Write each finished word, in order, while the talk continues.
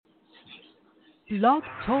Blog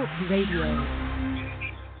Talk Radio.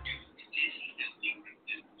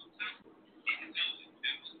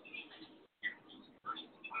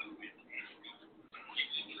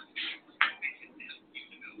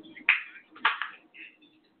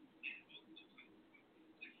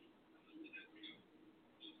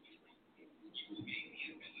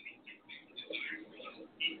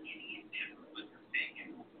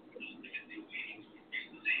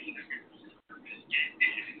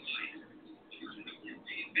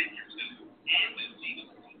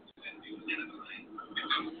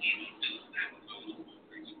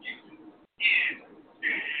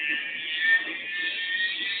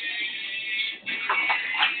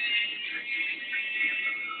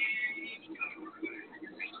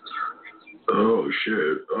 Oh,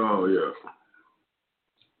 shit. Oh, yeah.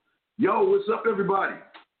 Yo, what's up, everybody?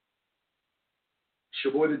 It's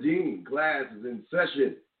your boy, the Dean. Class is in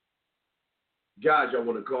session. Guys, y'all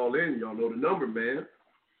want to call in? Y'all know the number, man.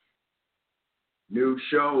 New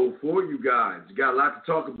show for you guys. Got a lot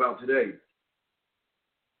to talk about today.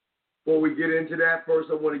 Before we get into that, first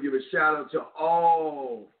I want to give a shout out to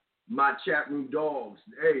all my chat room dogs.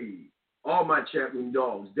 Hey, all my chat room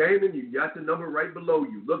dogs. Damon, you got the number right below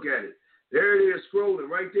you. Look at it. There it is, scrolling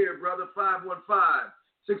right there, brother.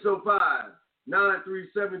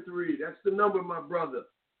 515-605-9373. That's the number, my brother.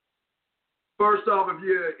 First off, if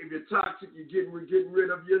you're toxic, you're getting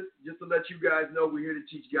rid of you. Just to let you guys know, we're here to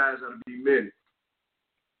teach guys how to be men.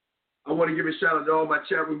 I want to give a shout out to all my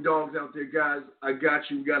chat room dogs out there, guys. I got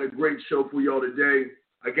you. We got a great show for y'all today.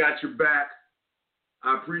 I got your back.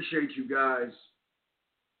 I appreciate you guys.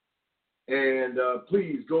 And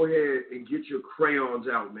please go ahead and get your crayons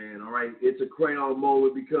out, man, all right? It's a crayon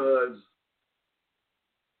moment because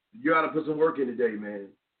you got to put some work in today, man.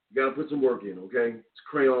 You got to put some work in, okay? It's a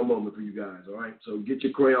crayon moment for you guys, all right? So get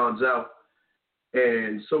your crayons out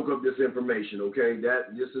and soak up this information, okay?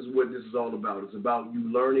 This is what this is all about. It's about you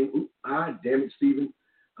learning. Damn it, Stephen.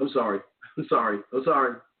 I'm sorry. It's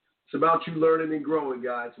about you learning and growing,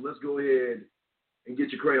 guys. So let's go ahead and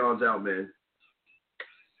get your crayons out, man.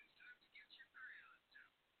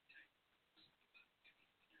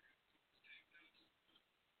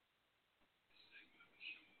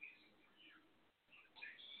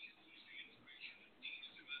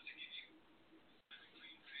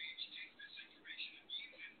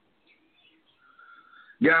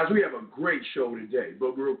 Guys, we have a great show today,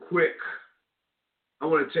 but real quick, I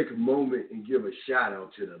want to take a moment and give a shout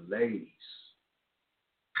out to the ladies.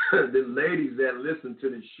 The ladies that listen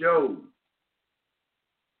to the show.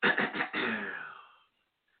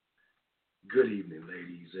 Good evening,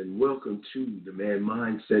 ladies, and welcome to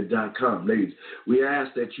themanmindset.com. Ladies, we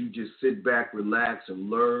ask that you just sit back, relax,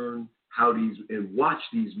 and learn how and watch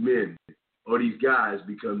these men or these guys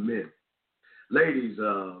become men. Ladies,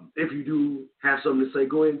 if you do have something to say,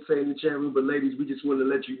 go ahead and say in the chat room. But ladies, we just want to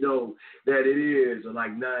let you know that it is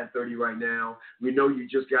like 9:30 right now. We know you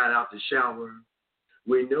just got out the shower.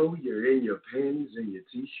 We know you're in your panties and your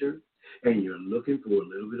T-shirt, and you're looking for a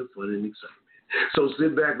little bit of fun and excitement. So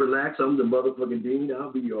sit back, relax. I'm the motherfucking Dean. I'll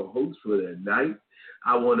be your host for the night.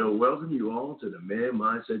 I want to welcome you all to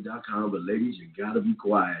themanmindset.com. But ladies, you got to be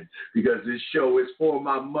quiet because this show is for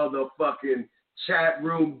my motherfucking chat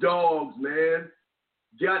room dogs, man.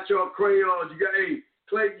 Got your crayons. Hey,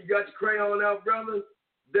 Clayton, you got your crayon out, brother?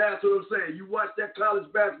 That's what I'm saying. You watch that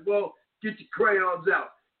college basketball, get your crayons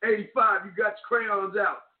out. 85, you got your crayons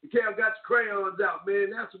out. Cam got your crayons out, man.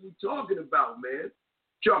 That's what we're talking about, man.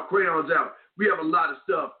 Get your crayons out. We have a lot of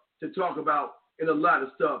stuff to talk about and a lot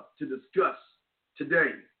of stuff to discuss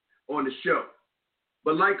today on the show.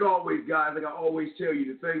 But like always, guys, like I always tell you,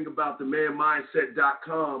 the thing about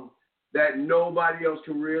themanmindset.com that nobody else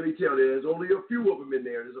can really tell. There's only a few of them in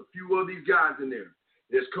there. There's a few of these guys in there.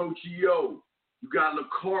 There's Coach E.O. You got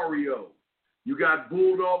Lucario. You got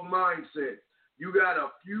Bulldog Mindset. You got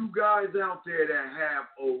a few guys out there that have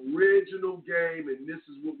original game, and this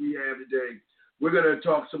is what we have today. We're going to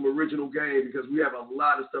talk some original game because we have a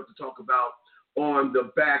lot of stuff to talk about on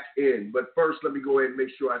the back end. But first, let me go ahead and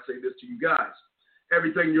make sure I say this to you guys.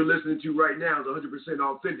 Everything you're listening to right now is 100%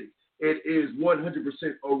 authentic. It is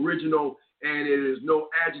 100% original, and it is no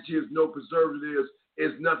adjectives, no preservatives.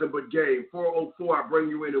 It's nothing but game. 404, I bring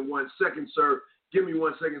you in 1 second, sir. Give me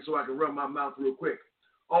 1 second so I can run my mouth real quick.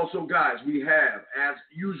 Also, guys, we have, as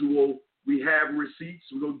usual, we have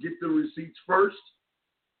receipts. We're going to get the receipts first,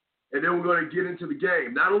 and then we're going to get into the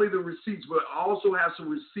game. Not only the receipts, but I also have some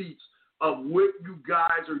receipts of what you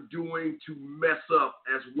guys are doing to mess up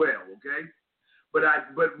as well, okay? But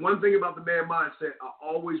one thing about the man mindset, I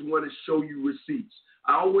always want to show you receipts.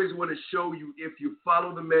 I always want to show you if you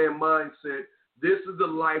follow the man mindset, This is the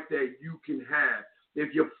life that you can have.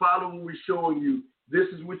 If you follow what we're showing you, this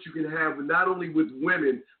is what you can have, not only with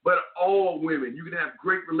women, but all women. You can have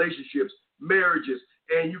great relationships, marriages,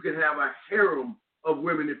 and you can have a harem of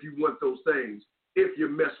women if you want those things, if you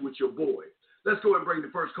mess with your boy. Let's go and bring the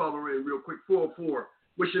first caller in real quick. 404.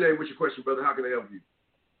 What's your name? What's your question, brother? How can I help you?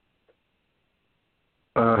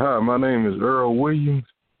 Hi, my name is Earl Williams.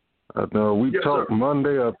 We talked sir.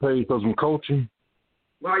 Monday. I paid for some coaching.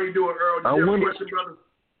 How you doing, Earl? Do you have a question, brother?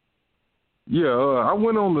 Yeah, I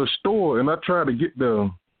went on the store and I tried to get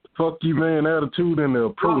the fuck you man attitude and the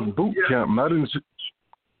approach boot camp, and I didn't.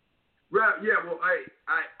 Right, yeah. Well, I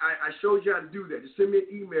showed you how to do that. Just send me an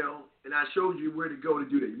email, and I showed you where to go to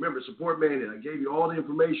do that. Remember, support man, and I gave you all the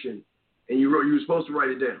information, and you were supposed to write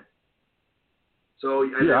it down. So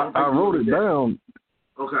I wrote it down.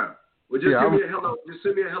 Okay. Well, just give me a hello. Just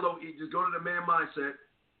send me a hello. Just go to the Man Mindset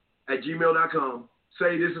at gmail.com.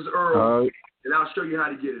 Say this is Earl, and I'll show you how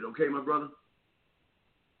to get it. Okay, my brother.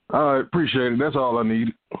 All right, appreciate it. That's all I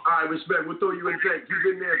need. All right, respect. We'll throw you in the tank. Keep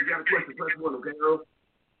in there. If you got a question, press 1. Okay, Earl.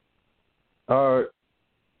 All right.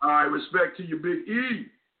 All right, respect to you, Big E.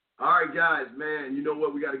 All right, guys, man, you know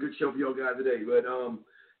what? We got a good show for y'all guys today. But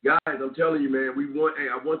guys, I'm telling you, man, I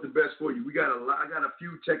want the best for you. I got a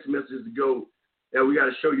few text messages to go that we got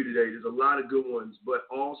to show you today. There's a lot of good ones, but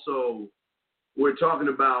also we're talking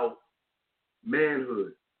about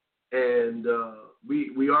manhood, and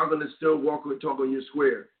we are going to still talk on your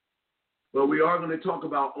square, but we are going to talk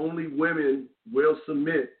about only women will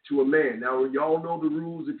submit to a man. Now, y'all know the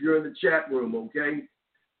rules if you're in the chat room, okay?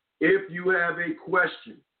 If you have a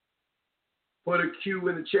question, put a Q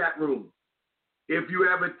in the chat room. If you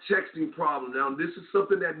have a texting problem, now this is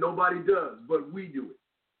something that nobody does, but we do it.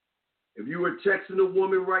 If you are texting a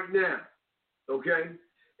woman right now, okay,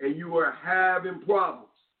 and you are having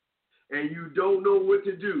problems, and you don't know what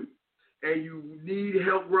to do, and you need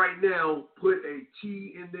help right now, put a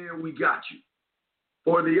T in there, we got you.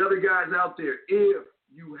 For the other guys out there, if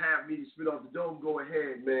you have me to spit off the dome, go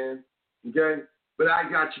ahead, man, okay? But I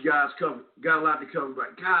got you guys covered. Got a lot to cover.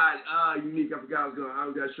 Right? God, Unique, I forgot I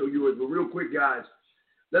was going to show you it. But real quick, guys,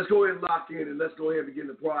 let's go ahead and lock in, and let's go ahead and begin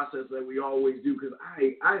the process that we always do, because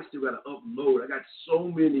I still got to upload. I got so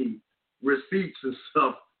many receipts and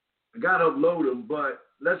stuff. I got to upload them, but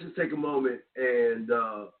let's just take a moment and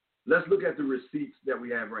let's look at the receipts that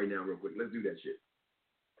we have right now real quick. Let's do that shit.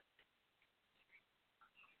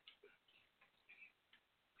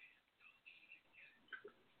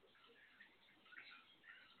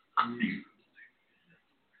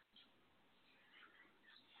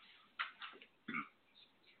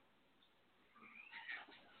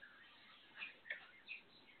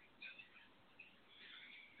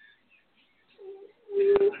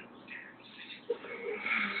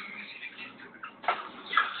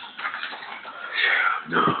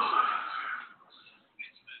 No.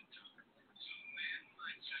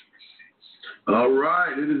 All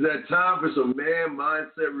right, it is that time for some Man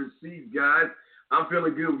Mindset receipts, guys. I'm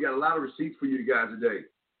feeling good. We got a lot of receipts for you guys today.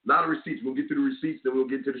 A lot of receipts. We'll get to the receipts, then we'll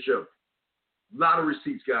get to the show. A lot of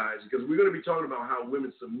receipts, guys, because we're going to be talking about how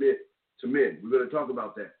women submit to men. We're going to talk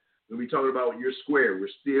about that. We're going to be talking about your square. We're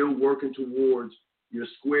still working towards your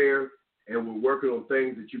square, and we're working on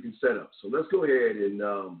things that you can set up. So let's go ahead and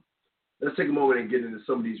let's take a moment and get into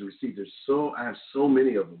some of these receipts. I have so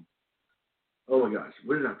many of them. Oh my gosh,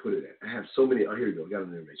 where did I put it at? I have so many. Oh, here we go. I got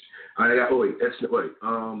an information. All right,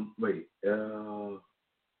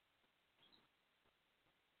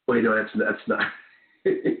 no, that's not.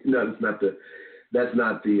 No, that's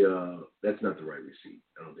not the right receipt.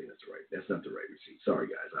 I don't think that's right. That's not the right receipt. Sorry,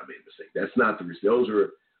 guys, I made a mistake. That's not the receipt. Those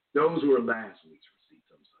were last week's receipts.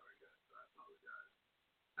 I'm sorry, guys.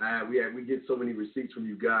 I apologize. We get so many receipts from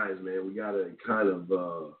you guys, man. We gotta kind of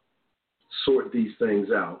sort these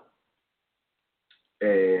things out.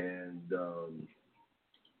 And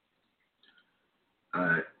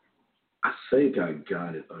I think I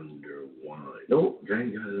got it under wine. Nope, I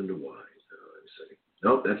ain't got it under wine.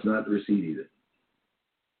 Nope, that's not the receipt either.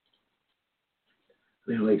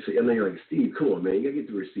 And they're like, Steve, come on, man, you gotta get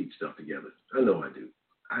the receipt stuff together. I know I do.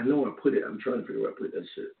 I know I put it. I'm trying to figure out where I put that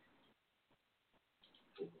shit.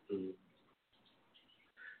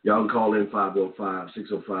 Y'all can call in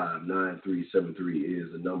 505-605-9373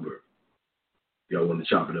 is the number. Y'all want to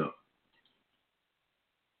chop it up.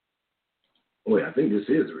 Oh, wait, I think this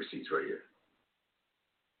is the receipts right here.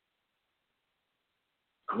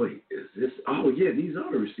 Oh, wait, is this? Oh, yeah, these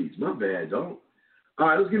are the receipts. My bad, dog. All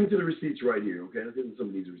right, let's get into the receipts right here, okay? Let's get into some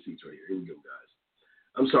of these receipts right here. Here we go, guys.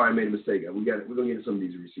 I'm sorry I made a mistake. We're going to get into some of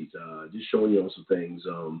these receipts. Just showing y'all some things.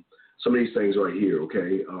 Some of these things right here,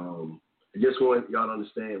 okay? I just want y'all to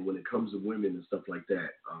understand when it comes to women and stuff like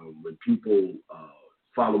that, when people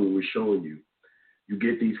follow what we're showing you, you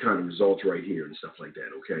get these kind of results right here and stuff like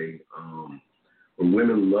that, okay? When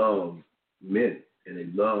women love men and they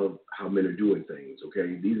love how men are doing things,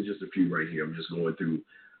 okay? These are just a few right here. I'm just going through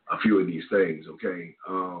a few of these things, okay?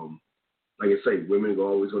 Like I say, women are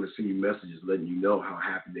always going to send you messages letting you know how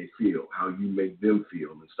happy they feel, how you make them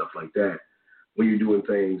feel and stuff like that when you're doing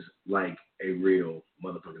things like a real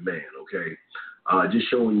motherfucking man, okay? Just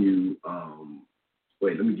showing you,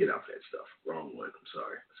 wait, let me get out that stuff. Wrong one. I'm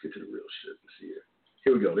sorry. Let's get to the real shit. Let's see here.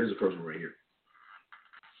 Here we go. There's the first one right here.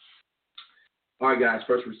 All right, guys,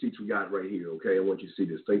 first receipts we got right here, okay? I want you to see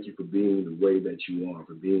this. Thank you for being the way that you are,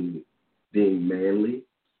 for being manly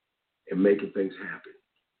and making things happen.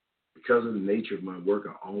 Because of the nature of my work,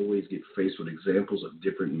 I always get faced with examples of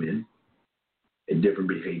different men and different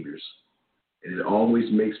behaviors. And it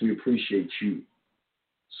always makes me appreciate you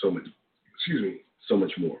so much, so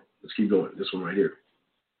much more. Let's keep going. This one right here.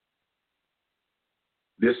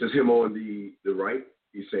 This is him on the right.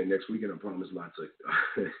 He's saying next weekend, I promise lots of.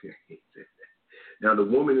 Now, the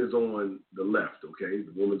woman is on the left, okay?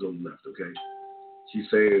 The woman's on the left, okay? She's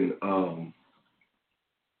saying,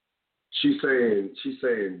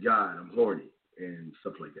 God, I'm horny and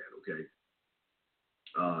stuff like that, okay?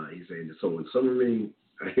 He's saying, so in summary,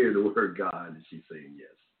 I hear the word God, and she's saying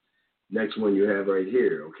yes. Next one you have right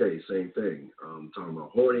here, okay, same thing. Talking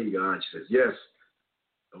about horny, God, she says yes,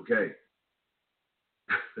 okay.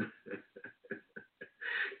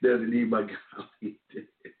 Doesn't need my golly.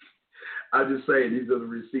 I'm just saying, these are the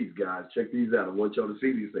receipts, guys. Check these out. I want y'all to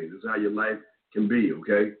see these things. This is how your life can be,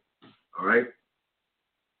 okay? All right?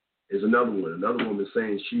 Here's another one. Another woman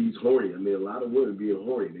saying she's horny. I mean, a lot of women being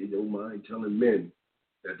horny. They don't mind telling men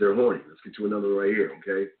that they're horny. Let's get to another right here,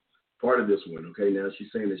 okay? Part of this one, okay? Now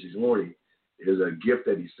she's saying that she's horny. There's a gift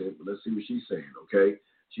that he sent, but let's see what she's saying, okay?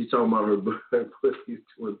 She's talking about her pussy's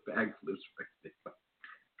doing backflips right now.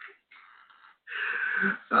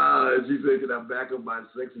 She said, can I back up my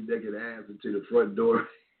sexy naked ass into the front door?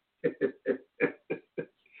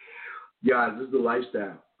 Guys, this is the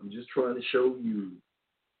lifestyle. I'm just trying to show you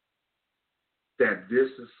that this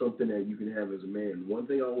is something that you can have as a man. One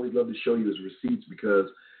thing I always love to show you is receipts, because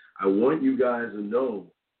I want you guys to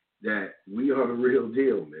know that we are the real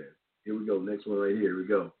deal, man. Here we go. Next one right here. Here we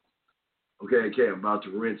go. Okay, I'm about to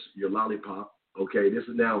rinse your lollipop. Okay, this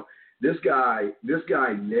guy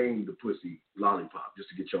named the pussy Lollipop, just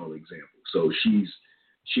to get y'all an example. So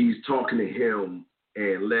she's talking to him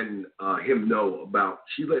and letting him know about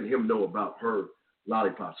her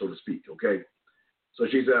lollipop, so to speak, okay? So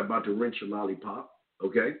she said, about to rinse your lollipop,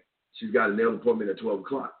 okay? She's got a nail appointment at 12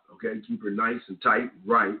 o'clock, okay? Keep her nice and tight,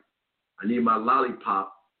 right? I need my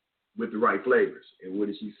lollipop with the right flavors. And what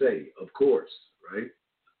did she say? Of course, right?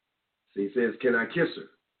 So he says, can I kiss her?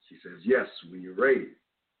 She says, yes, when you're ready.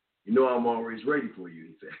 You know I'm always ready for you,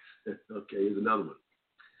 he says. Okay, here's another one.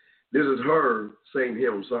 This is her saying to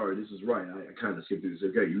him, I'm sorry, this is right. I kind of skipped through this.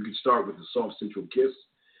 Okay, you can start with a soft central kiss.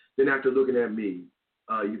 Then after looking at me,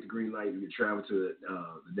 you get the green light. You can travel to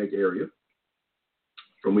the neck area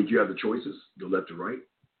from which you have the choices, go left to right.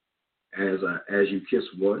 As you kiss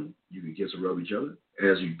one, you can kiss and rub each other.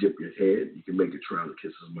 As you dip your head, you can make a trial of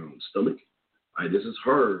kisses on my own stomach. All right, this is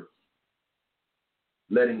her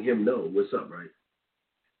letting him know what's up, right?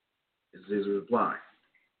 This is his reply.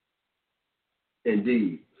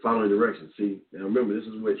 Indeed, following directions. See, now remember, this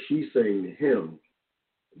is what she's saying to him.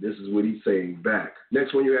 This is what he's saying back.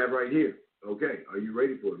 Next one you have right here. Okay, are you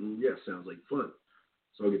ready for it? Yes, sounds like fun.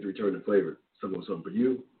 So I get to return the flavor. Something for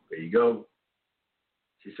you. There you go.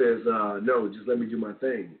 She says, no, just let me do my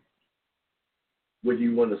thing. What do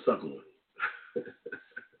you want to suck on?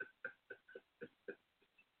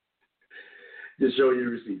 Just showing you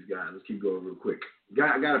the receipts, guys. Let's keep going real quick.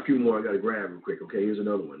 I got a few more I got to grab real quick. Okay, here's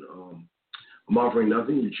another one. I'm offering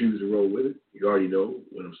nothing. You choose to roll with it. You already know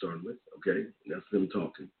what I'm starting with. Okay, that's them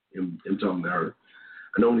talking. Him talking to her.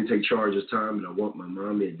 I normally take charge this time, and I want my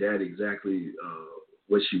mommy and daddy exactly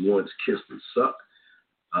what she wants, kissed and sucked.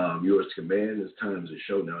 Yours to command. It's time to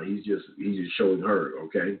show. Now he's just showing her.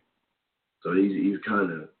 Okay, so he's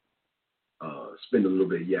kind of spending a little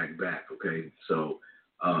bit of yak back. Okay, so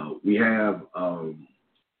we have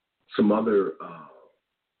some other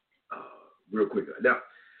real quick.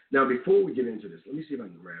 Now before we get into this, let me see if I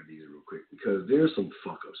can grab these real quick, because there's some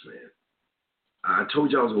fuck ups, man. I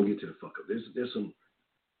told you I was gonna get to the fuck up.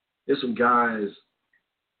 There's some guys,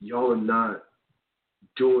 y'all are not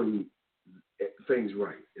doing things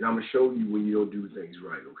right. And I'm going to show you when you don't do things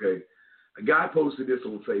right, okay? A guy posted this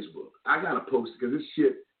on Facebook. I got to post it because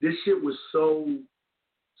this shit was so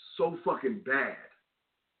fucking bad.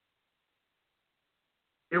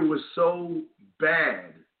 it was so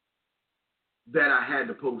bad that I had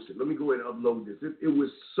to post it. Let me go ahead and upload this. It was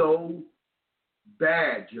so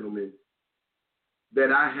bad, gentlemen,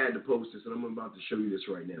 that I had to post this, and I'm about to show you this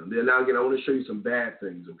right now. Then now again, I want to show you some bad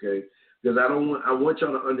things, okay? Because I want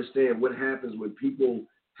y'all to understand what happens when people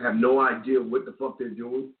have no idea what the fuck they're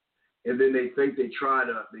doing, and then they think they try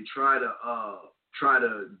to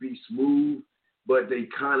be smooth, but they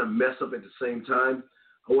kind of mess up at the same time.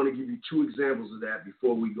 I want to give you 2 examples of that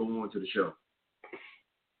before we go on to the show.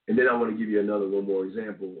 And then I want to give you one more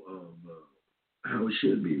example of how it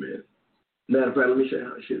should be, man. Matter of fact, let me show you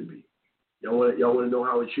how it should be. Y'all want to know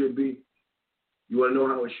how it should be? You want to know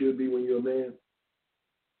how it should be when you're a man?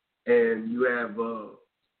 And you have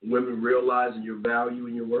women realizing your value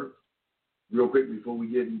and your worth? Real quick before we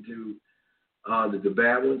get into the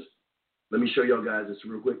bad ones, let me show y'all guys this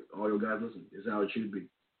real quick. All y'all guys listen. This is how it should be. It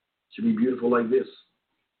should be beautiful like this.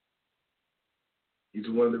 These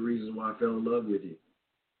are one of the reasons why I fell in love with you.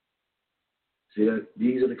 See that?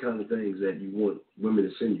 These are the kind of things that you want women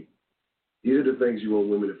to send you. These are the things you want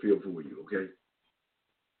women to feel for you, okay?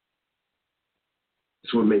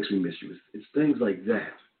 It's what makes me miss you. It's things like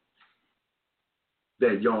that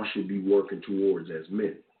y'all should be working towards as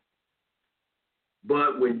men.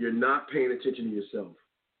 But when you're not paying attention to yourself,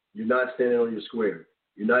 you're not standing on your square,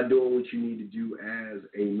 you're not doing what you need to do as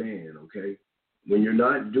a man, okay? When you're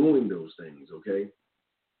not doing those things, okay?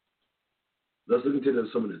 Let's look into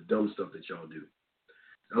some of the dumb stuff that y'all do.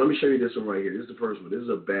 Now, let me show you this one right here. This is the first one. This is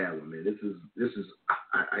a bad one, man. This is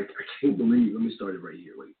I can't believe. Let me start it right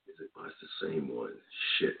here. Wait, is it? Oh, it's the same one.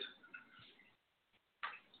 Shit.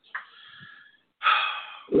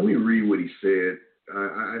 Let me read what he said.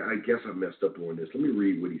 I guess I messed up on this. Let me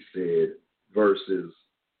read what he said versus.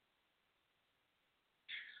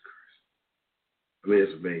 I mean,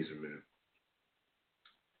 it's amazing, man.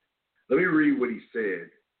 Let me read what he said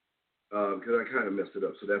because I kind of messed it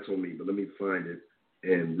up, so that's on me. But let me find it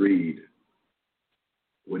and read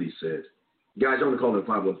what he said. Guys, I want to call in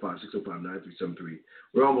 515-605-9373.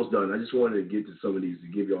 We're almost done. I just wanted to get to some of these to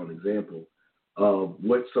give you all an example of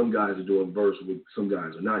what some guys are doing versus what some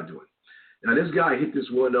guys are not doing. Now, this guy hit this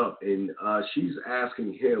one up, and she's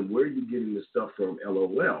asking him, where are you getting this stuff from,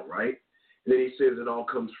 LOL, right? And then he says it all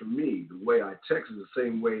comes from me. The way I text is the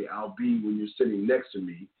same way I'll be when you're sitting next to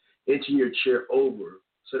me, inching your chair over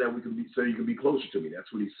so you can be closer to me.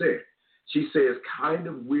 That's what he said. She says, kind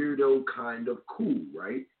of weirdo, kind of cool,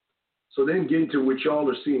 right? So then getting to what y'all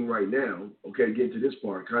are seeing right now, okay, getting to this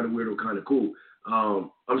part, kind of weirdo, kind of cool. I'm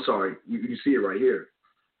sorry, you see it right here.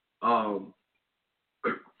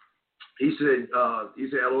 He said,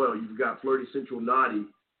 LOL, you've got flirty, central, naughty,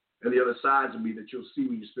 and the other sides of me that you'll see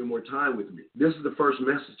when you spend more time with me. This is the first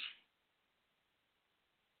message.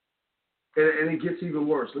 And it gets even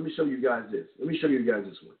worse. Let me show you guys this. Let me show you guys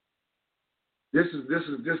this one. This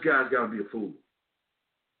guy's got to be a fool.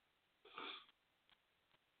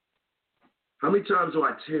 How many times do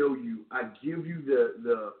I tell you, I give you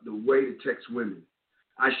the way to text women.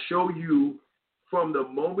 I show you from the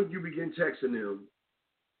moment you begin texting them,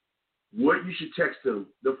 what you should text them.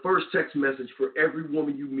 The first text message for every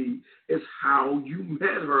woman you meet is how you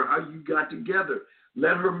met her, how you got together.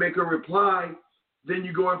 Let her make a reply, then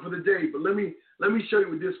you go in for the day. But let me show you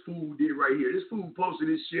what this fool did right here. This fool posted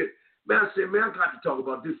this shit. Man, I said, man, I got to talk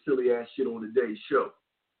about this silly ass shit on today's show.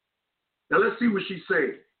 Now let's see what she's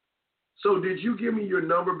saying. So did you give me your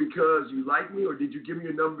number because you like me, or did you give me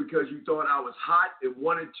your number because you thought I was hot and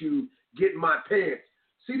wanted to get in my pants?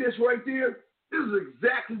 See this right there? This is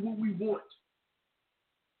exactly what we want.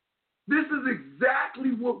 This is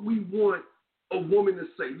exactly what we want a woman to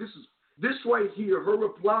say. This right here, her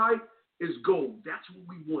reply is gold. That's what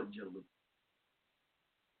we want, gentlemen.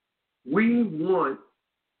 We want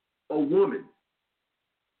a woman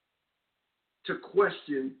to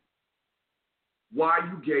question why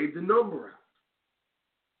you gave the number out.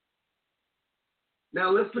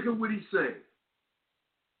 Now let's look at what he's saying.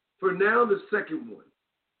 For now, the second one.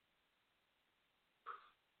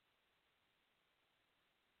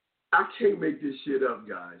 I can't make this shit up,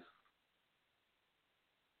 guys.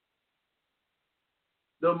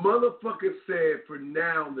 The motherfucker said, for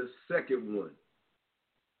now, the second one.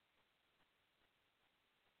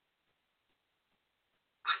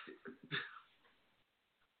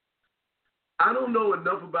 I don't know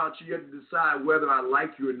enough about you yet to decide whether I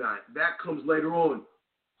like you or not. That comes later on.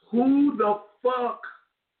 Who the fuck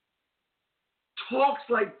talks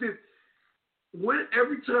like this?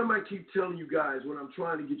 Every time I keep telling you guys what I'm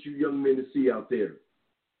trying to get you young men to see out there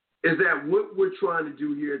is that what we're trying to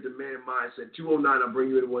do here at the Man Mindset, 209, I'll bring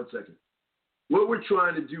you in 1 second. What we're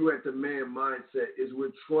trying to do at the Man Mindset is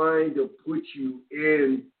we're trying to put you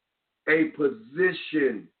in a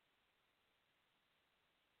position.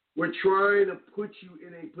 We're trying to put you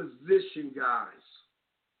in a position, guys,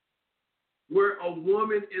 where a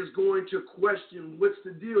woman is going to question, what's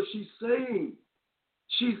the deal? She's saying,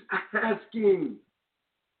 she's asking,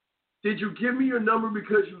 did you give me your number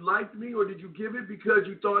because you liked me, or did you give it because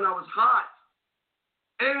you thought I was hot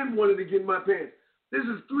and wanted to get in my pants? This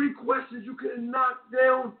is 3 questions you can knock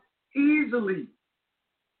down easily.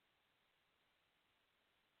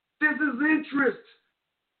 This is interest.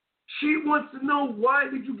 She wants to know, why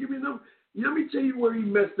did you give me a number? Let me tell you where he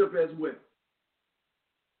messed up as well.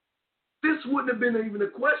 This wouldn't have been even a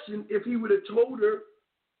question if he would have told her,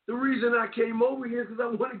 the reason I came over here is because I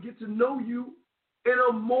want to get to know you in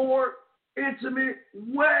a more intimate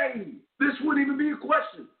way. This wouldn't even be a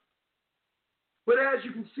question. But as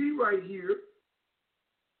you can see right here,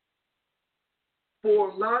 for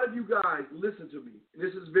a lot of you guys, listen to me.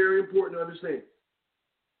 This is very important to understand.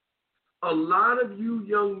 A lot of you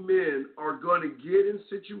young men are going to get in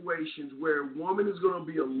situations where a woman is going to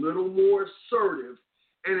be a little more assertive,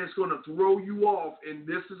 and it's going to throw you off, and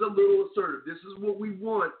this is a little assertive. This is what we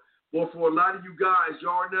want. Well, for a lot of you guys,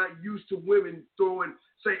 y'all are not used to women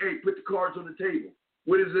say, hey, put the cards on the table.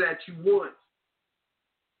 What is it that you want?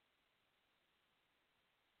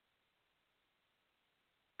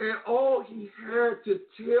 And all he had to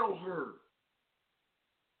tell her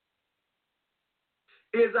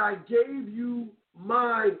is, I gave you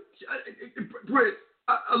my, Britt,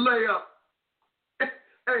 a layup.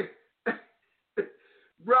 Hey,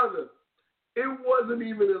 brother, it wasn't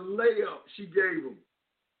even a layup she gave him.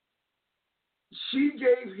 She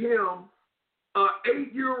gave him an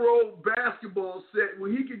 8-year-old basketball set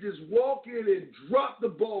where he could just walk in and drop the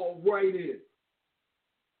ball right in.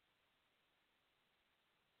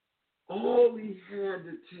 All he had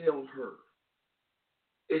to tell her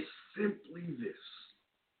is simply this.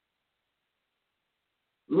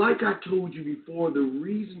 Like I told you before, the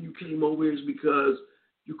reason you came over is because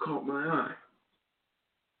you caught my eye.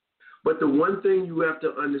 But the one thing you have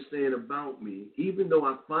to understand about me, even though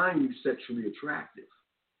I find you sexually attractive,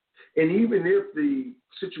 and even if the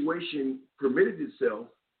situation permitted itself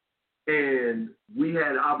and we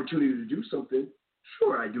had an opportunity to do something,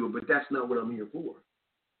 sure I do it, but that's not what I'm here for.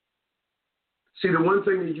 See, the one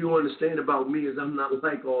thing that you understand about me is I'm not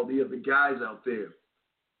like all the other guys out there.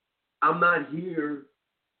 I'm not here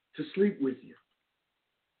to sleep with you.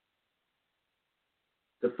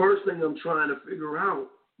 The first thing I'm trying to figure out,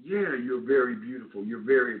 yeah, you're very beautiful. You're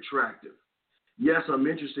very attractive. Yes, I'm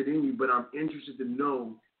interested in you, but I'm interested to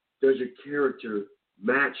know, does your character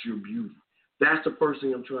match your beauty? That's the first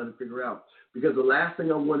thing I'm trying to figure out. Because the last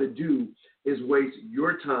thing I want to do is waste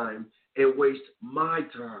your time and waste my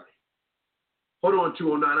time. Hold on,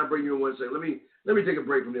 209. I'll bring you in one second. Let me take a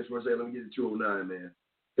break from this for a second. Let me get to 209, man.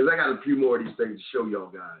 Because I got a few more of these things to show y'all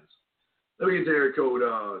guys. Let me get to area code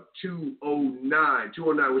 209.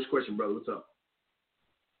 209, which question, brother? What's up?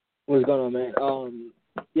 What's going on, man?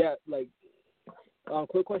 Yeah, like,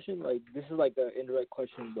 quick question. Like, this is like an indirect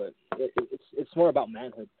question, but it's more about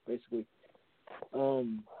manhood, basically.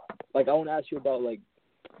 Like, I want to ask you about, like,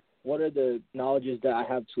 what are the knowledges that I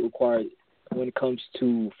have to acquire when it comes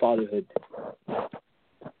to fatherhood?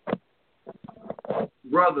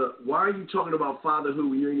 Brother, why are you talking about fatherhood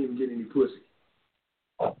when you ain't even getting any pussy?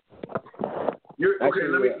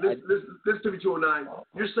 Listen to me, 209.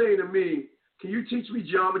 You're saying to me, can you teach me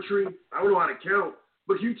geometry? I don't know how to count,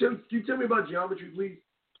 but can you tell me about geometry, please?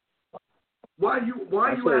 Why are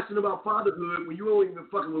you asking about fatherhood when you ain't even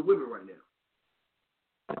fucking with women right now?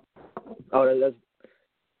 Oh, that's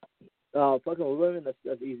fucking with women.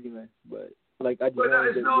 That's easy, man. But like, it's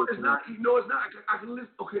not. I can listen.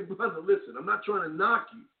 Okay, brother, listen. I'm not trying to knock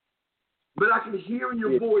you, but I can hear in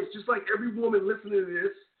your voice, just like every woman listening to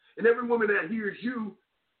this, and every woman that hears you,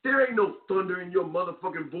 there ain't no thunder in your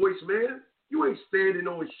motherfucking voice, man. You ain't standing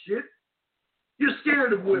on shit. You're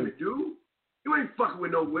scared of women, dude. You ain't fucking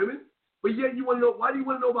with no women. But yet you want to know, why do you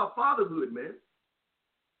want to know about fatherhood, man?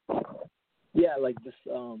 Yeah, like this,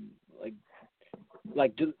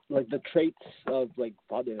 like the traits of like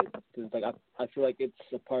fatherhood. Cause like I feel like it's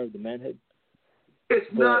a part of the manhood.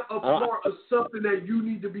 It's not a part of something that you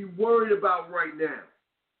need to be worried about right now.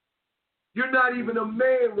 You're not even a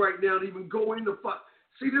man right now to even go into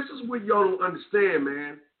See, this is what y'all don't understand,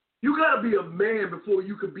 man. You gotta be a man before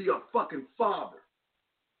you can be a fucking father.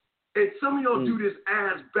 And some of y'all do this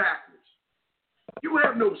ass backwards. You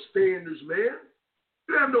have no standards, man.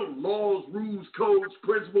 You have no laws, rules, codes,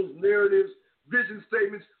 principles, narratives, vision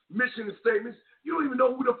statements, mission statements. You don't even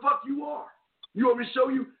know who the fuck you are. You want me to show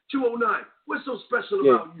you? 209. What's so special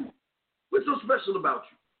about you? What's so special about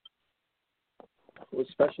you?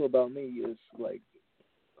 What's special about me is like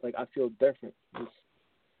I feel different. It's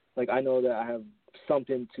like I know that I have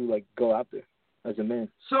something to like go after as a man.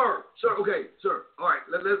 Sir. Okay, sir. All right,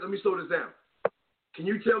 let me slow this down. Can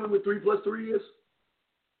you tell me what 3 + 3 is?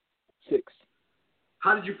 6.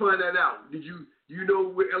 How did you find that out? Do you know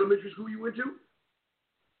what elementary school you went to?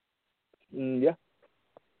 Yeah.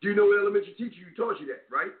 Do you know what elementary teacher you taught you that,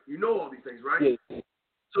 right? You know all these things, right? Yeah.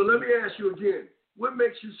 So let me ask you again. What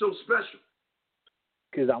makes you so special?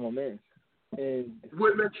 Because I'm a man. And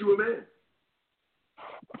what makes you a man?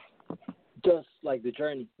 Just like the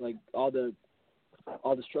journey, like all the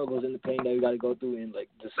struggles and the pain that we got to go through, and like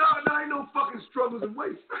just. No, ain't no fucking struggles and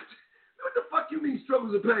waste. What the fuck you mean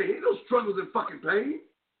struggles and pain? Ain't no struggles and fucking pain.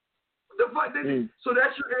 What the fuck? So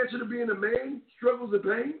that's your answer to being a man? Struggles and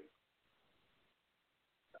pain?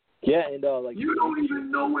 Yeah, and like you don't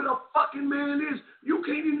even know what a fucking man is. You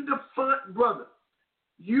can't even define, brother.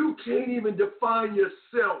 You can't even define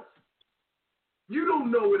yourself. You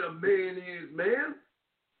don't know what a man is, man.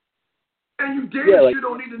 And you you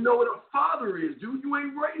don't need to know what a father is, dude. You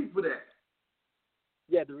ain't ready for that.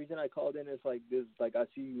 Yeah, the reason I called in is like this. Like I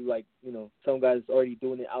see you, like some guys already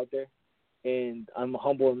doing it out there, and I'm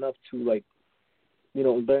humble enough to like,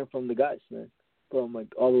 learn from the guys, man. From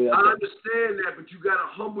like all the way up. I understand that, but you gotta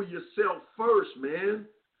humble yourself first, man.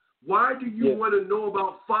 Why do you want to know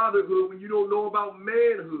about fatherhood when you don't know about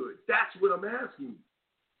manhood? That's what I'm asking you.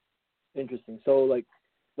 Interesting. So like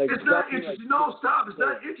it's not interesting. No, stop. It's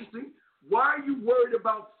not interesting. Why are you worried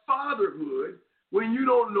about fatherhood when you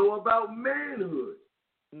don't know about manhood?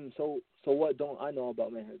 So what don't I know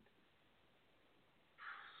about manhood?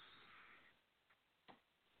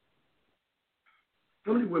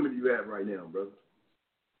 How many women do you have right now, brother?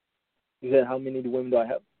 You said how many women do I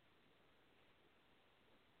have?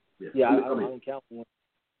 Yeah, I don't count women.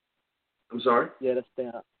 I'm sorry? Yeah, that's the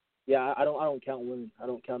thing. I don't count women. I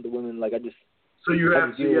don't count the women. Like I just. So you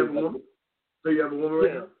have a woman? So you have a woman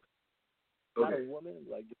right now? Okay. Not a woman.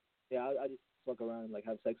 Like I just fuck around and like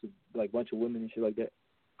have sex with like a bunch of women and shit like that.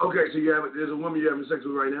 Okay, so there's a woman you're having sex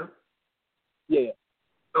with right now? Yeah.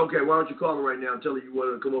 Okay, why don't you call her right now and tell her you want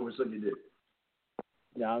her to come over and suck your dick?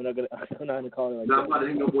 No, I'm not gonna call her like that. I'm about to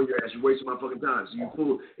hang up on your ass. You're wasting my fucking time. So you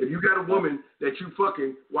fool. If you got a woman that you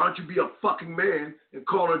fucking, why don't you be a fucking man and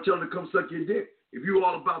call her and tell her to come suck your dick? If you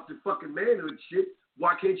all about the fucking manhood shit,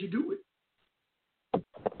 why can't you do it?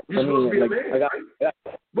 You're supposed to be a man, right?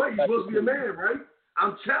 Right, you're supposed to be a man, right?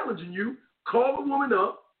 I'm challenging you. Call a woman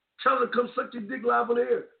up. Tell her to come suck your dick live on the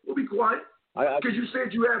air. We'll be quiet. Because you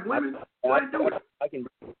said you have women. Go ahead and do it. I can.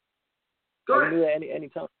 Go ahead. I can do that any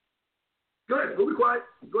time. Go ahead. We'll be quiet.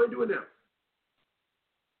 Go ahead and do it now.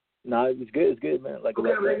 No, it's good, man. Like,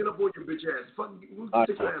 okay, I'm hanging up on your bitch ass. Fucking, we'll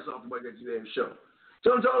take your ass off the mic at your damn show.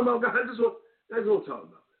 So I'm talking about, guys. That's what I'm talking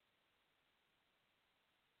about.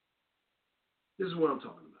 This is what I'm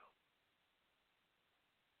talking about.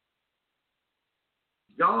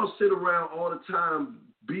 Y'all sit around all the time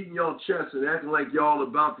beating y'all chest and acting like y'all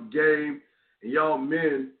about the game and y'all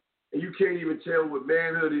men, and you can't even tell what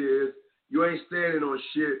manhood is. You ain't standing on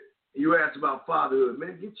shit, and you ask about fatherhood.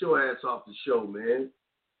 Man, get your ass off the show, man.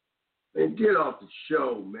 Man, get off the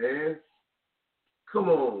show, man. Come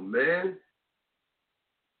on, man.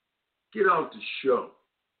 Get off the show.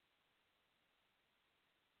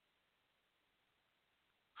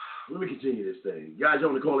 Let me continue this thing. Guys, you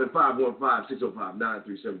want to call in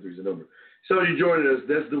 515-605-9373 is the number. So you joining us.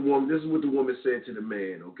 That's the woman. This is what the woman said to the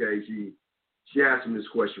man, okay? She asked him this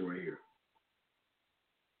question right here.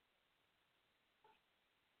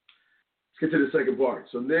 Let's get to the second part.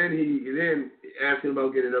 So then he asked him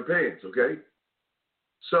about getting her pants, okay?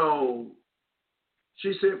 So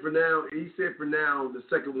he said for now, the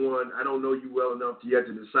second one, I don't know you well enough yet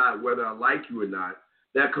to decide whether I like you or not.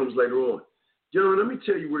 That comes later on. Gentlemen, let me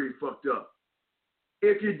tell you where he fucked up.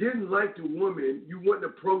 If you didn't like the woman, you wouldn't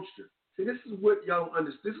approach her. See, this is what y'all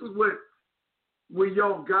understand. This is where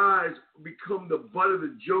y'all guys become the butt of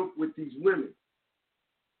the joke with these women.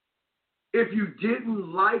 If you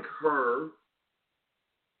didn't like her,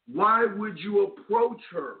 why would you approach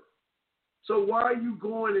her? So why are you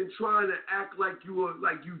going and trying to act like you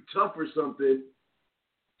tough or something,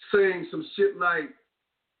 saying some shit like,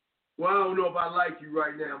 well, I don't know if I like you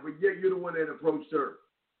right now, but yet you're the one that approached her.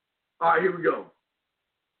 All right, here we go.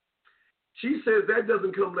 She says that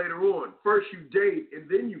doesn't come later on. First you date and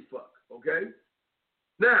then you fuck, okay?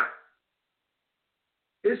 Now,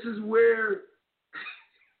 this is where,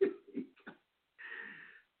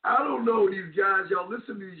 I don't know these guys, y'all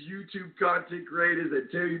listen to these YouTube content creators that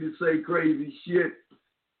tell you to say crazy shit.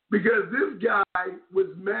 Because this guy was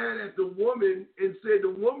mad at the woman and said the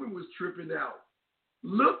woman was tripping out.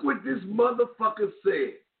 Look what this motherfucker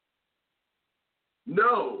said.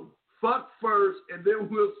 No, fuck first and then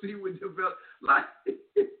we'll see what develops. Like,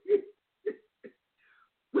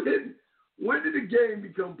 when did the game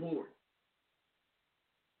become porn?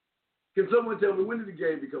 Can someone tell me, when did the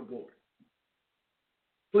game become porn?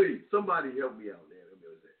 Please, somebody help me out, man.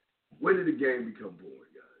 When did the game become porn,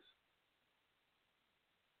 guys?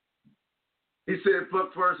 He said,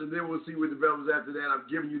 fuck first, and then we'll see what develops after that. I'm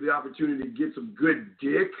giving you the opportunity to get some good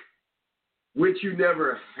dick, which you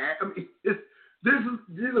never had. I mean, this is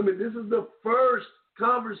the first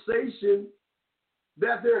conversation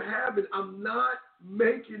that they're having. I'm not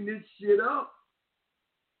making this shit up.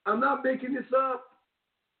 I'm not making this up.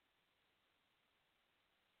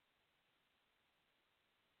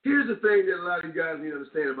 Here's the thing that a lot of you guys need to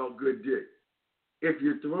understand about good dick. If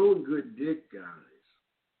you're throwing good dick, guys,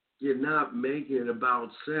 you're not making it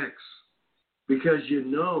about sex. Because you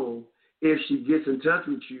know if she gets in touch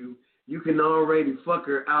with you, you can already fuck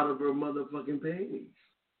her out of her motherfucking panties.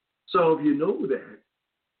 So if you know that,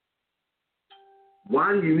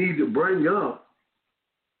 why do you need to bring up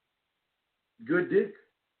good dick?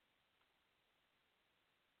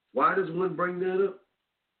 Why does one bring that up?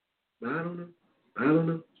 I don't know.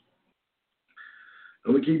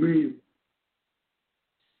 I'm going to keep reading.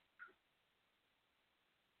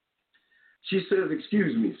 She says,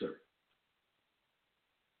 excuse me, sir.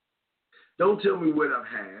 Don't tell me what I've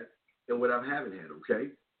had and what I haven't had, okay?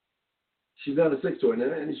 She's not a sex toy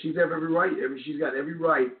now, and she's got every right. She's got every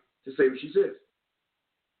right to say what she says.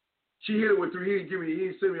 She hit it with three. He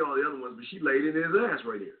didn't send me all the other ones, but she laid it in his ass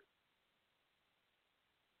right here.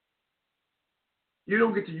 You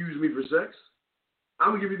don't get to use me for sex. I'm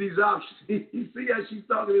going to give you these options. You see how she's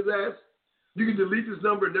talking his ass? You can delete this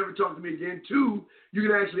number and never talk to me again. 2, you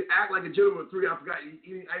can actually act like a gentleman. 3, I forgot. I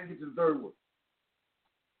didn't get to the third one.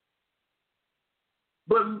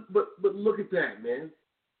 But look at that, man.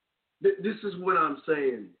 This is what I'm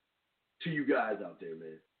saying to you guys out there,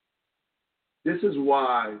 man. This is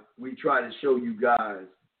why we try to show you guys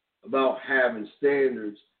about having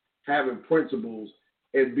standards, having principles,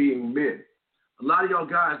 and being men. A lot of y'all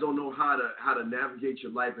guys don't know how to navigate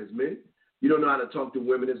your life as men. You don't know how to talk to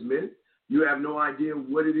women as men. You have no idea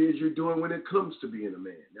what it is you're doing when it comes to being a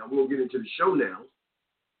man. Now, we'll get into the show now.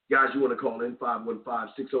 Guys, you want to call in,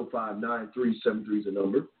 515-605-9373 is the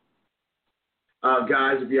number.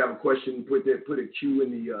 Guys, if you have a question, put a Q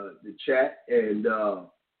in the chat, and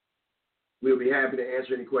we'll be happy to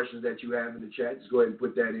answer any questions that you have in the chat. Just go ahead and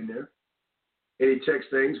put that in there. Any text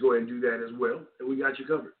things, go ahead and do that as well, and we got you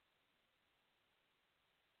covered.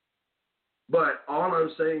 But all I'm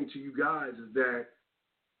saying to you guys is that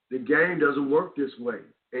the game doesn't work this way.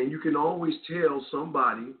 And you can always tell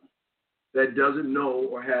somebody that doesn't know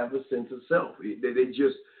or have a sense of self. The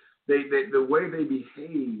way they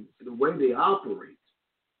behave, the way they operate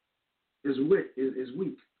is weak.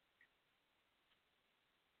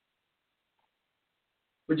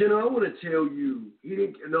 But, I want to tell you,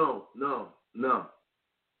 no.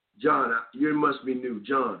 John, you must be new.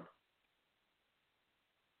 John,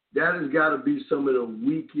 that has got to be some of the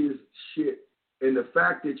weakest shit. And the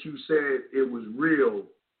fact that you said it was real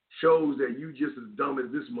shows that you just as dumb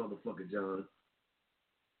as this motherfucker, John.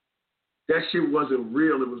 That shit wasn't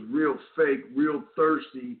real. It was real fake, real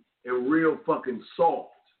thirsty, and real fucking soft.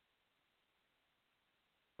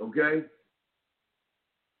 Okay?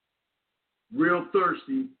 Real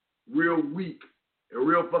thirsty, real weak, and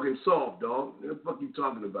real fucking soft, dog. What the fuck you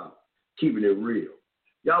talking about? Keeping it real.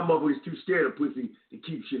 Y'all motherfuckers too scared of pussy to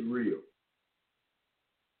keep shit real.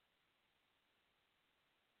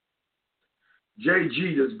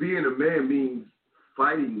 JG, does being a man mean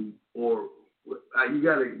fighting or you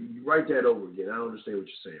got to write that over again. I don't understand what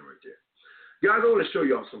you're saying right there. Guys, I want to show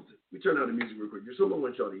y'all something. We turn down the music real quick. There's something I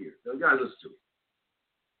want y'all to hear. Now, guys, listen to me.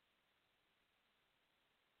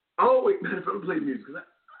 Oh, wait, man, if I don't play the music, because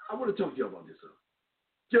I want to talk to y'all about this.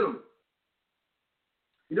 Gentlemen,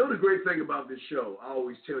 you know the great thing about this show, I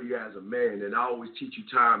always tell you as a man, and I always teach you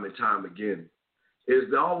time and time again, is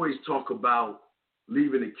to always talk about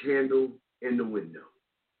leaving a candle in the window.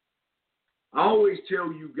 I always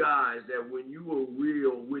tell you guys that when you are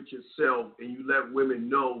real with yourself and you let women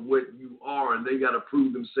know what you are and they got to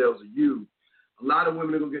prove themselves to you, a lot of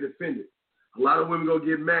women are going to get offended. A lot of women are going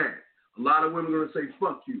to get mad. A lot of women are going to say,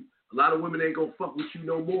 fuck you. A lot of women ain't going to fuck with you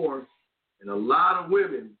no more. And a lot of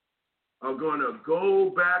women are going to go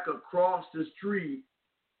back across the street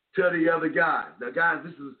to the other guys. Now, guys,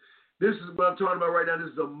 this is what I'm talking about right now.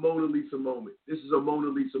 This is a Mona Lisa moment. This is a Mona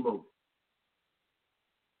Lisa moment.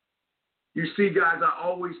 You see, guys, I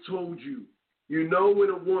always told you, you know when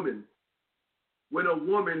a woman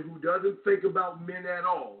who doesn't think about men at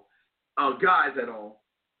all, guys at all,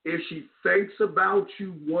 if she thinks about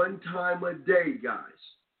you one time a day, guys,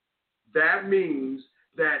 that means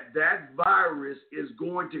that virus is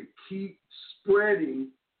going to keep spreading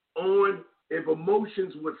on. If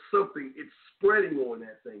emotions was something, it's spreading on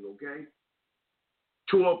that thing, okay?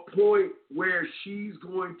 To a point where she's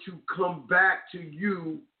going to come back to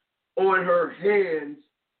you on her hands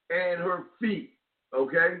and her feet,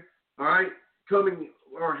 okay? All right? Coming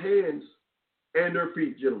her hands and her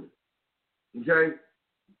feet, gentlemen, okay?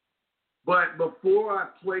 But before I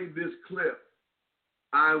play this clip,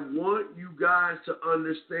 I want you guys to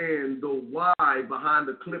understand the why behind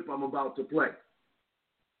the clip I'm about to play.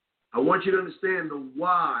 I want you to understand the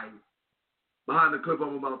why behind the clip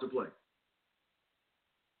I'm about to play.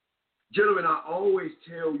 Gentlemen, I always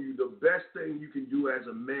tell you the best thing you can do as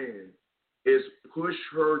a man is push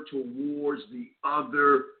her towards the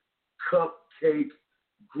other cupcake,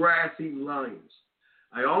 grassy lines.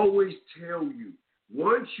 I always tell you,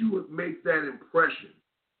 once you make that impression,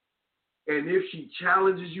 and if she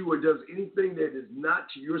challenges you or does anything that is not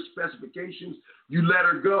to your specifications, you let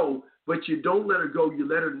her go. But you don't let her go. You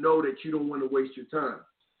let her know that you don't want to waste your time.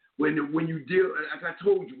 When you deal, like I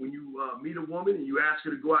told you, when you meet a woman and you ask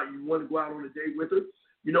her to go out, you want to go out on a date with her,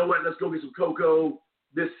 you know what? Let's go get some cocoa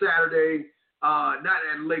this Saturday. Not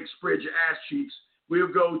at Lake Spread Your Ass Cheeks. We'll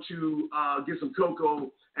go to get some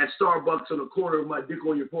cocoa at Starbucks on the corner of my dick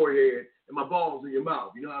on your forehead and my balls in your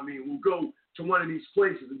mouth. You know what I mean? We'll go to one of these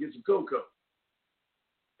places and get some cocoa.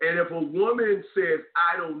 And if a woman says,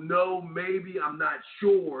 I don't know, maybe, I'm not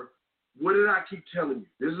sure, what did I keep telling you?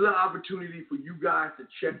 This is an opportunity for you guys to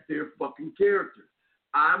check their fucking character.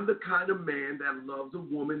 I'm the kind of man that loves a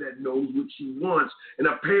woman that knows what she wants, and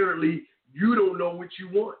apparently you don't know what you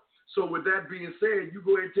want. So with that being said, you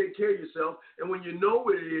go ahead and take care of yourself, and when you know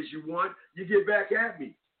what it is you want, you get back at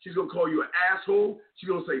me. She's going to call you an asshole. She's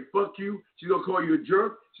going to say, fuck you. She's going to call you a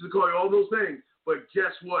jerk. She's going to call you all those things. But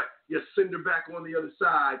guess what? You send her back on the other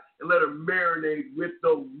side and let her marinate with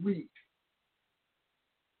the weak.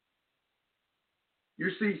 You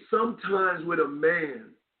see, sometimes with a man,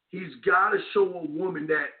 he's got to show a woman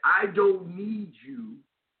that I don't need you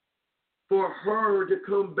for her to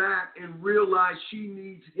come back and realize she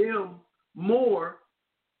needs him more.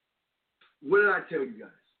 What did I tell you guys?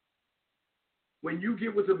 When you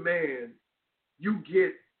get with a man, you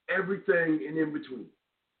get everything and in between.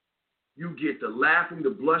 You get the laughing, the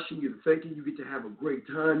blushing, the thinking. You get to have a great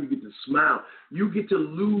time. You get to smile. You get to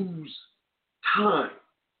lose time.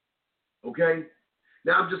 Okay?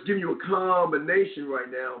 Now, I'm just giving you a combination right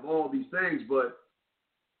now of all these things, but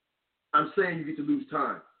I'm saying you get to lose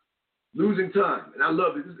time. Losing time. And I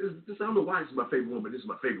love it. I don't know why this is my favorite one, but this is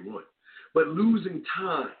my favorite one. But losing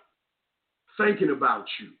time, thinking about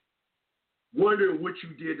you, wondering what you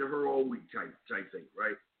did to her all week type thing,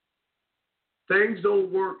 right? Things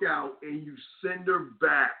don't work out and you send her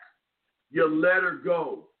back. You let her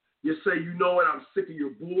go. You say, you know what, I'm sick of your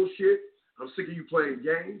bullshit. I'm sick of you playing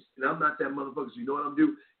games, and I'm not that motherfucker, so you know what I'm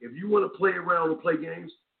doing? If you want to play around and play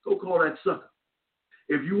games, go call that sucker.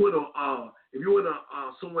 If you want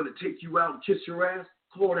someone to take you out and kiss your ass,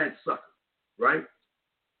 call that sucker, right?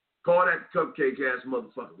 Call that cupcake ass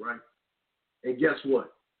motherfucker, right? And guess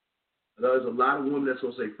what? There's a lot of women that's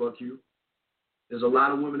going to say, fuck you. There's a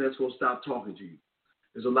lot of women that's going to stop talking to you.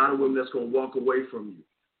 There's a lot of women that's going to walk away from you.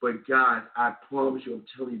 But guys, I promise you, I'm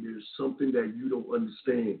telling you, there's something that you don't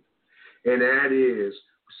understand. And that is,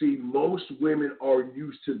 see, most women are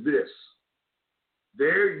used to this.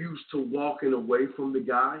 They're used to walking away from the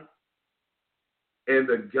guy and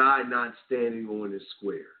the guy not standing on his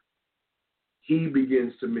square. He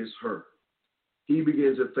begins to miss her. He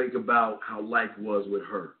begins to think about how life was with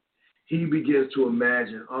her. He begins to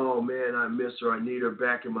imagine, oh, man, I miss her. I need her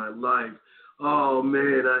back in my life. Oh,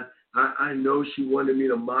 man, I know she wanted me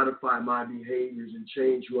to modify my behaviors and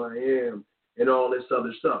change who I am and all this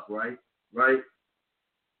other stuff, right? Right?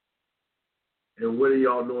 And what do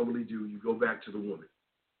y'all normally do? You go back to the woman.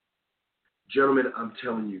 Gentlemen, I'm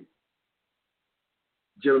telling you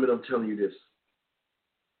this.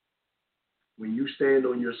 When you stand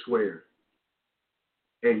on your square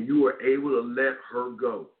and you are able to let her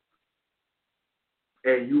go,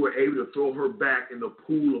 and you are able to throw her back in the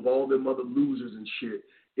pool of all them other losers and shit,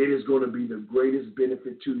 it is going to be the greatest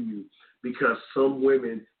benefit to you, because some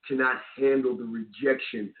women cannot handle the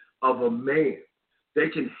rejection of a man. They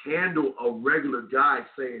can handle a regular guy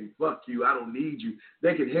saying, fuck you, I don't need you.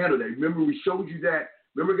 They can handle that. Remember, we showed you that.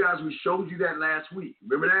 Remember, guys, we showed you that last week.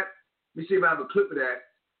 Remember that? Let me see if I have a clip of that.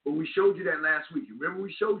 But we showed you that last week. Remember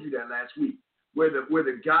we showed you that last week where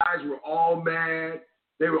the guys were all mad.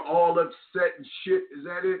 They were all upset and shit. Is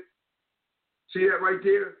that it? See that right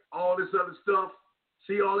there? All this other stuff.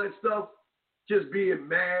 See all that stuff? Just being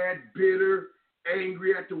mad, bitter,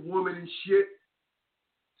 angry at the woman and shit.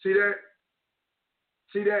 See that?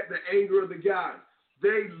 See that? The anger of the guys.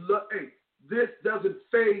 They look. Hey, this doesn't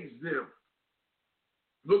faze them.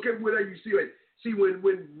 Look at what you see. See, when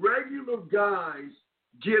regular guys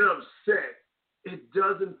get upset, it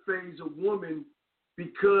doesn't faze a woman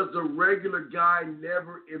because the regular guy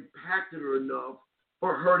never impacted her enough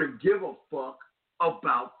for her to give a fuck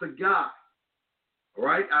about the guy. All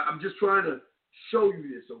right? I'm just trying to show you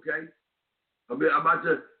this, okay? I'm about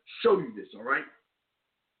to show you this, all right?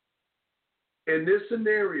 In this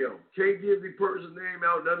scenario, can't give the person's name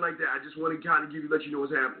out, nothing like that. I just want to kind of let you know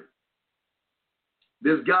what's happening.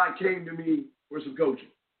 This guy came to me for some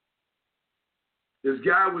coaching. This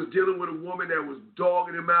guy was dealing with a woman that was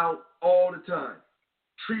dogging him out all the time,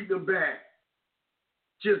 treating him bad,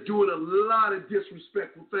 just doing a lot of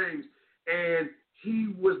disrespectful things, and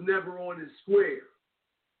he was never on his square.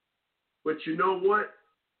 But you know what?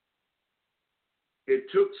 It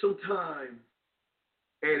took some time,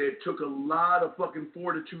 and it took a lot of fucking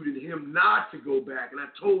fortitude in him not to go back. And I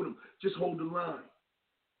told him, just hold the line.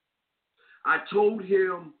 I told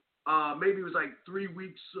him maybe it was like 3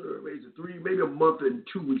 weeks, or maybe a month and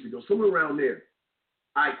 2 weeks ago, somewhere around there.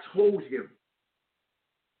 I told him,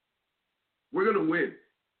 we're going to win.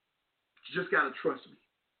 You just got to trust me.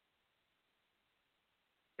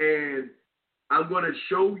 And I'm going to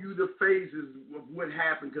show you the phases of what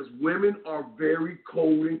happened because women are very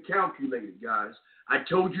cold and calculated, guys. I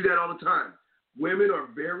told you that all the time. Women are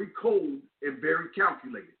very cold and very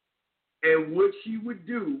calculated. And what she would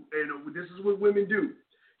do, and this is what women do.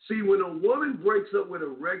 See, when a woman breaks up with a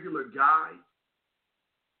regular guy,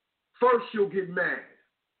 first she'll get mad.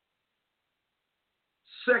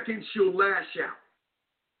 Second, she'll lash out.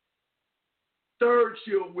 Third,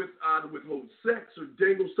 she'll either withhold sex or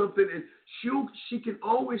dangle something, and she can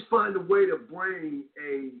always find a way to bring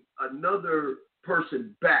another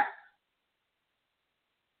person back.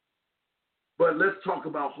 But let's talk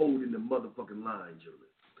about holding the motherfucking line, gentlemen.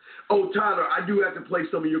 Oh, Tyler, I do have to play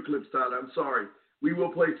some of your clips, Tyler. I'm sorry. We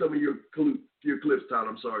will play some of your clips, Tyler.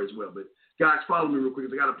 I'm sorry as well. But guys, follow me real quick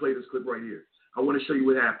because I got to play this clip right here. I want to show you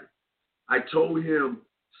what happened. I told him,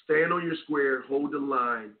 stand on your square, hold the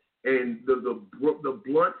line, and the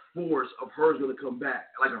blunt force of her is going to come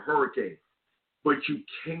back like a hurricane. But you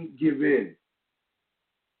can't give in.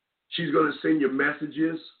 She's going to send you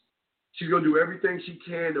messages. She's going to do everything she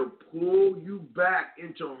can to pull you back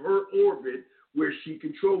into her orbit where she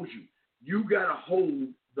controls you. You got to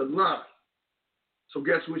hold the line. So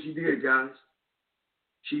guess what she did, guys?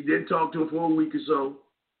 She didn't talk to him for a week or so.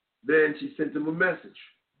 Then she sent him a message.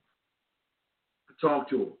 I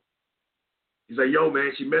talked to him. He's like, yo,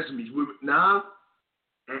 man, she messaged me. Nah.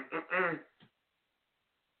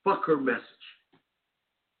 Fuck her message.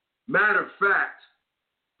 Matter of fact,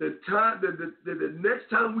 the next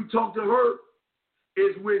time we talk to her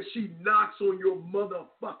is when she knocks on your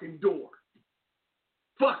motherfucking door.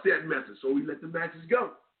 Fuck that message. So we let the message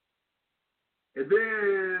go. And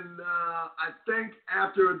then I think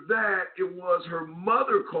after that, it was her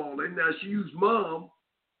mother calling. Now, she used mom.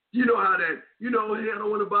 You know how that, hey, I don't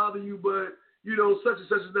want to bother you, but, such and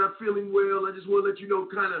such is not feeling well. I just want to let you know,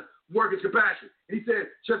 kind of work its compassion. And he said,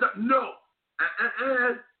 shut up. No.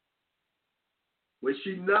 When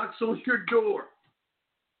she knocks on your door,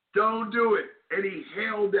 don't do it. And he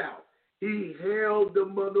held out. He held the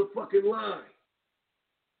motherfucking line.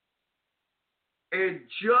 And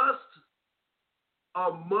just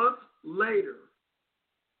a month later,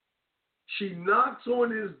 she knocks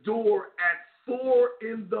on his door at 4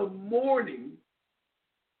 a.m,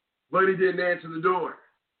 but he didn't answer the door.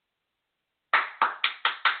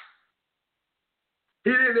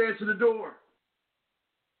 He didn't answer the door.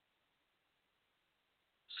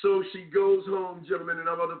 So she goes home, gentlemen, and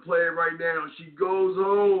I'm going to play it right now. She goes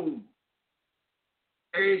home,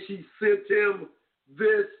 and she sent him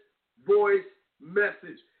this voice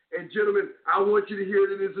message. And gentlemen, I want you to hear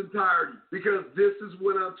it in its entirety because this is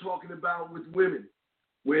what I'm talking about with women.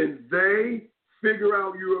 When they figure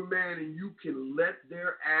out you're a man and you can let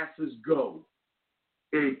their asses go,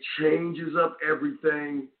 it changes up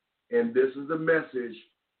everything. And this is the message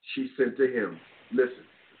she sent to him. Listen.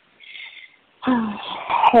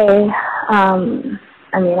 Hey, I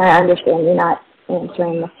understand you're not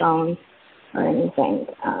answering the phone or anything,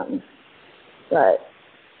 but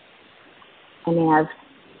I've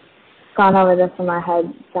gone over this in my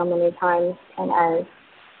head so many times, and I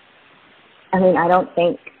don't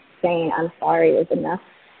think saying I'm sorry is enough.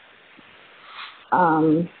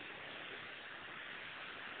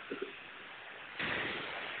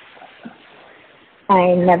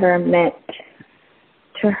 I never meant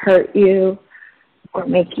to hurt you or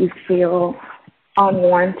make you feel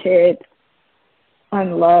unwanted,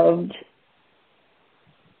 unloved.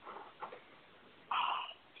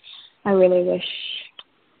 I really wish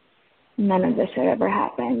none of this had ever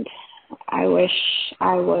happened. I wish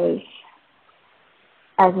I was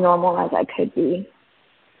as normal as I could be.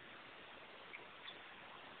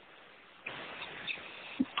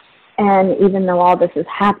 And even though all this has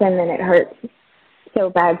happened and it hurts so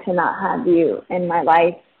bad to not have you in my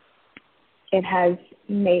life, it has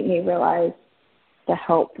made me realize the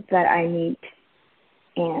help that I need.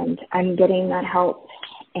 And I'm getting that help,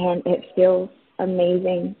 and it feels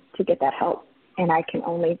amazing to get that help. And I can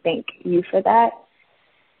only thank you for that.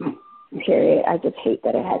 Period. I just hate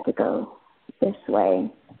that it had to go this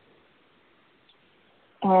way.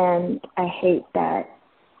 And I hate that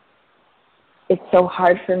it's so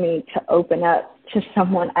hard for me to open up to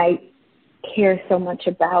someone I care so much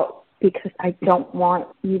about, because I don't want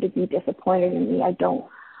you to be disappointed in me. I don't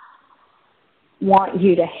want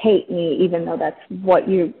you to hate me, even though that's what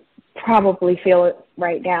you probably feel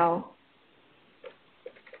right now.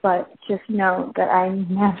 But just know that I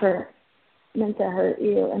never meant to hurt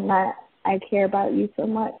you, and that I care about you so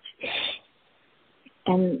much.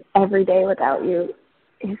 And every day without you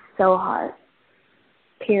is so hard.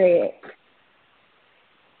 Period.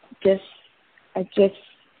 I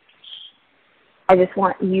just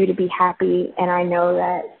want you to be happy, and I know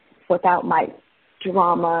that without my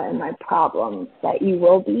drama and my problems that you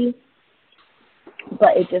will be,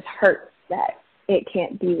 but it just hurts that it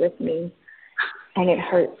can't be with me, and it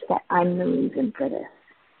hurts that I'm the reason for this.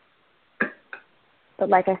 But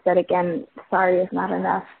like I said again, sorry is not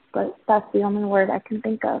enough, but that's the only word I can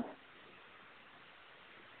think of.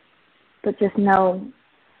 But just know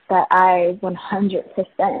that I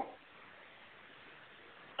 100%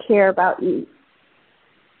 care about you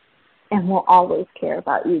and will always care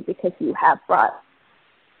about you, because you have brought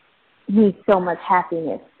me so much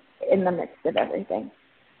happiness in the midst of everything.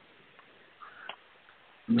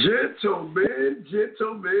 Gentlemen.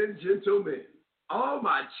 All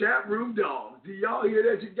my chat room dogs. Do y'all hear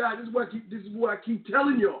that, you guys? This is what I keep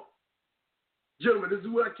telling y'all. Gentlemen, this is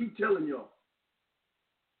what I keep telling y'all.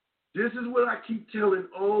 This is what I keep telling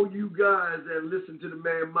all you guys that listen to the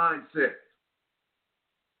Man Mindset.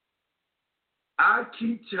 I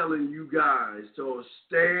keep telling you guys to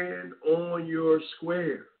stand on your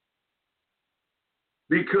square,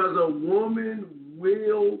 because a woman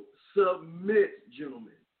will submit,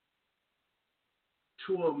 gentlemen,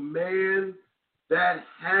 to a man that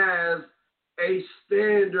has a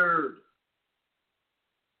standard.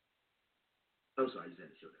 I'm sorry, you had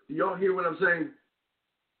to show that. Do y'all hear what I'm saying?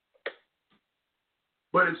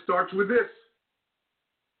 But it starts with this.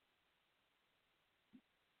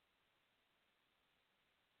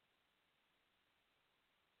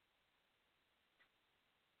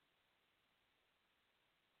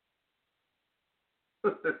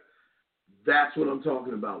 That's what I'm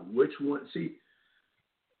talking about. Which one? See,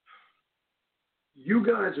 you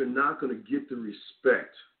guys are not going to get the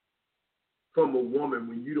respect from a woman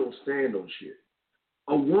when you don't stand on shit.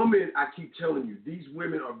 A woman, I keep telling you, these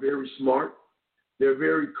women are very smart. They're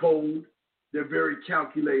very cold. They're very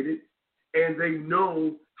calculated. And they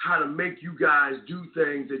know how to make you guys do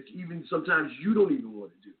things that even sometimes you don't even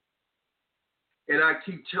want to do. And I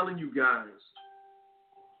keep telling you guys,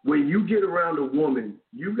 when you get around a woman,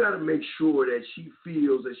 you got to make sure that she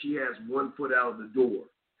feels that she has one foot out of the door.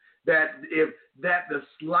 That the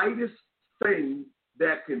slightest thing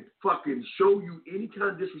that can fucking show you any kind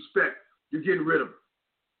of disrespect, you're getting rid of her.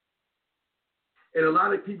 And a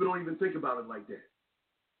lot of people don't even think about it like that.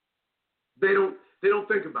 They don't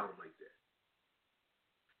think about it like that.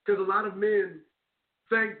 Because a lot of men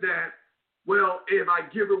think that, well, if I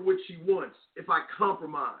give her what she wants, if I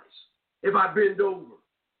compromise, if I bend over,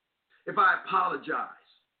 if I apologize,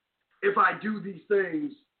 if I do these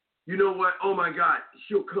things, you know what? Oh, my God,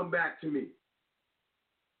 she'll come back to me.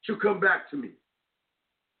 She'll come back to me.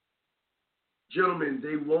 Gentlemen,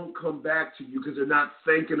 they won't come back to you because they're not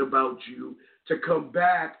thinking about you to come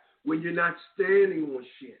back when you're not standing on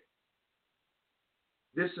shit.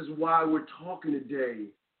 This is why we're talking today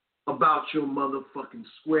about your motherfucking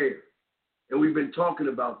square. And we've been talking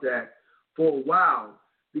about that for a while,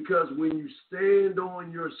 because when you stand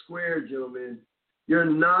on your square, gentlemen, you're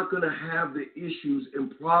not going to have the issues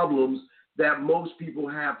and problems that most people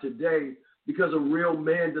have today, because a real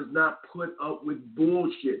man does not put up with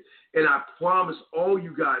bullshit. And I promise all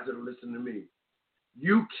you guys that are listening to me,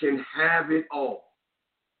 You can have it all.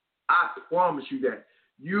 I promise you that.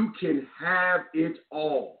 You can have it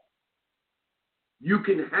all. You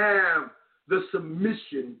can have the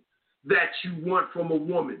submission that you want from a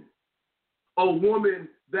woman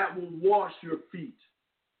that will wash your feet,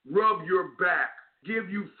 rub your back, give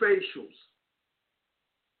you facials,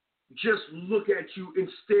 just look at you and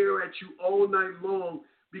stare at you all night long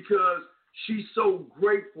because she's so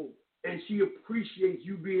grateful and she appreciates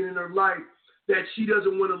you being in her life that she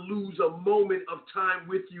doesn't want to lose a moment of time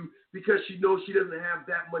with you because she knows she doesn't have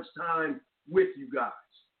that much time with you guys.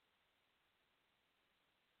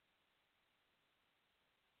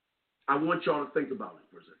 I want y'all to think about it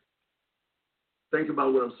for a second. Think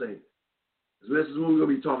about what I'm saying. This is what we're going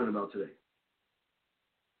to be talking about today.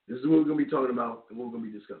 This is what we're going to be talking about and what we're going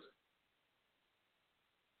to be discussing.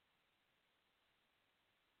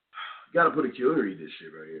 Got to put a cue. Let me read this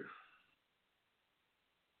shit right here.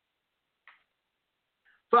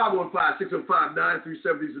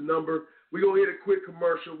 515-615-9370 is the number. We're going to hit a quick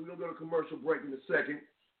commercial. We're going to go to commercial break in a second.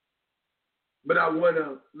 But I want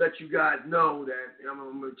to let you guys know that, I'm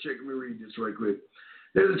going to check, let me read this right quick.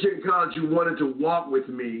 There's a chick in college who wanted to walk with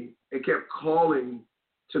me and kept calling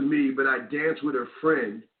to me, but I danced with her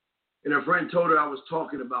friend. And her friend told her I was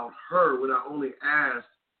talking about her when I only asked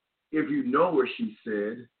if you know her, she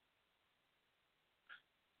said.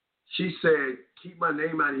 She said, keep my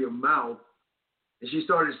name out of your mouth. And she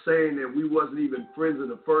started saying that we wasn't even friends in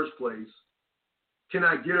the first place. Can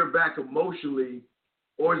I get her back emotionally,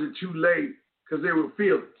 or is it too late because there were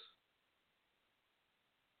feelings?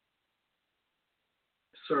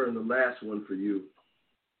 Sir, and the last one for you.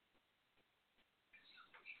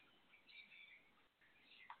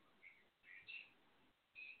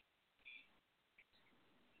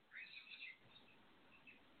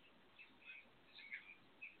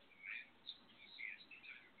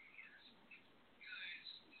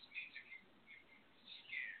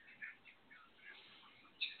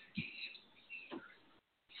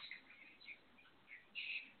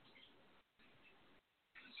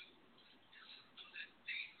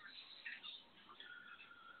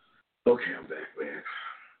 Okay, I'm back, man.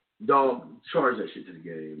 Dog, charge that shit to the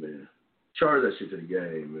game, man. Charge that shit to the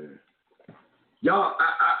game, man. Y'all,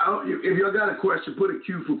 if y'all got a question, put a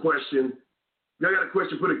Q for question. If y'all got a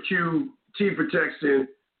question, put a Q, T for texting.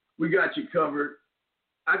 We got you covered.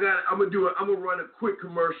 I'm gonna run a quick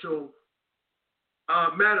commercial.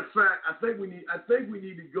 Matter of fact, I think we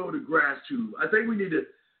need to go to grass tube. I think we're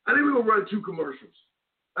gonna run two commercials.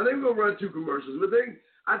 I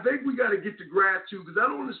think we got to get to grass too, because I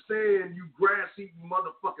don't understand you grass-eating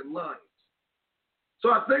motherfucking lions.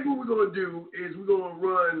 So I think what we're going to do is we're going to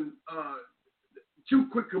run two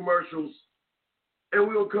quick commercials, and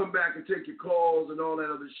we're going to come back and take your calls and all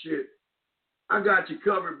that other shit. I got you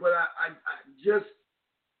covered, but I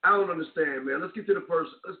don't understand, man. Let's get to the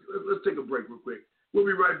first. Let's take a break real quick. We'll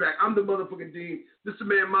be right back. I'm the motherfucking Dean. This is the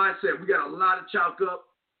Man Mindset. We got a lot of chop up,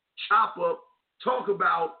 talk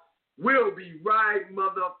about. We'll be right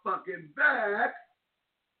motherfucking back.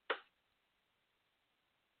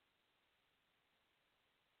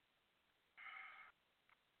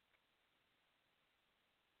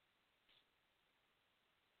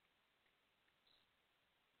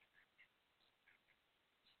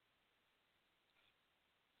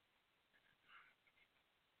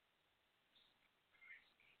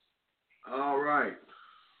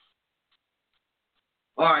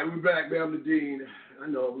 All right, we're back, man. I'm the Dean. I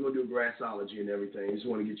know we're going to do grassology and everything. Just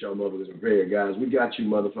want to get y'all motherfuckers prepared, guys. We got you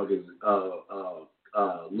motherfuckers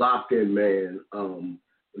locked in, man.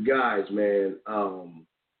 Guys, man,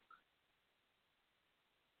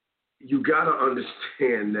 you got to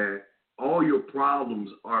understand that all your problems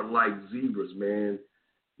are like zebras, man.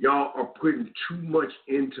 Y'all are putting too much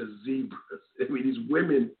into zebras. I mean, these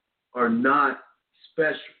women are not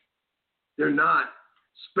special. They're not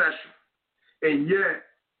special. And yet,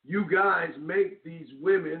 you guys make these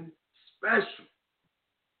women special.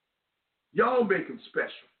 Y'all make them special.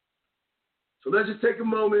 So let's just take a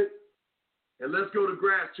moment and let's go to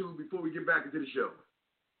grass tube before we get back into the show.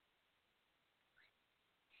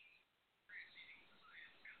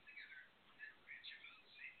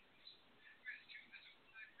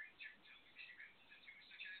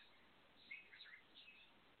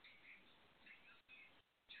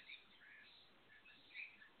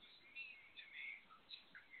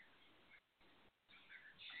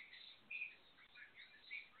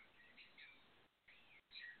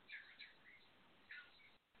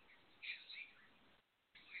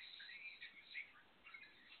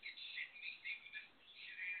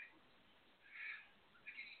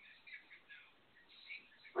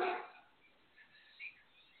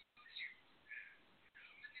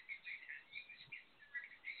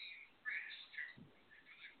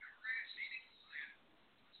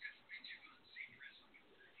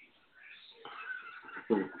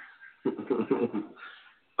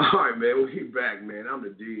 All right, man. We back, man. I'm the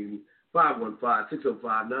Dean.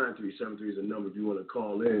 515-605-9373 is the number if you want to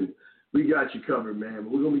call in. We got you covered,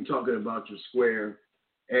 man. We're going to be talking about your square.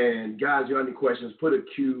 And, guys, you have any questions, put a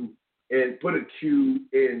Q in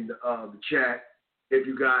the chat if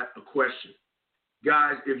you got a question.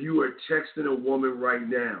 Guys, if you are texting a woman right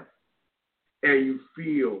now and you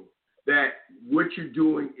feel that what you're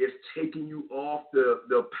doing is taking you off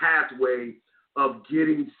the pathway of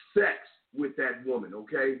getting sex with that woman,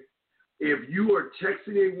 okay? If you are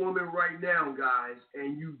texting a woman right now, guys,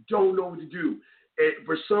 and you don't know what to do, and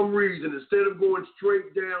for some reason, instead of going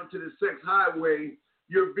straight down to the sex highway,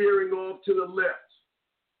 you're veering off to the left.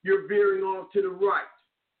 You're veering off to the right.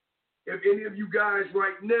 If any of you guys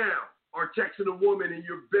right now are texting a woman and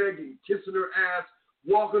you're begging, kissing her ass,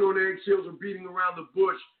 walking on eggshells, or beating around the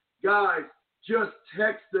bush, guys, just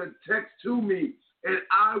text to me, and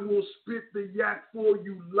I will spit the yak for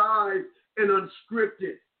you live and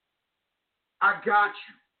unscripted. I got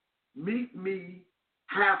you. Meet me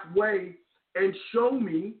halfway and show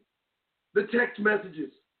me the text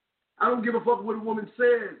messages. I don't give a fuck what a woman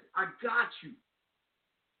says. I got you.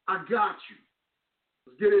 I got you.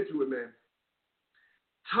 Let's get into it, man.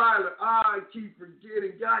 Tyler, I keep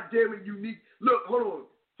forgetting. God damn it, Unique. Look, hold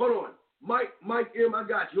on. Mike M, I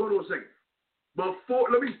got you. Hold on a second.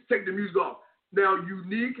 Let me take the music off. Now,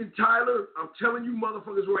 Unique and Tyler, I'm telling you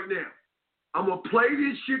motherfuckers right now, I'm going to play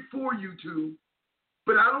this shit for you two,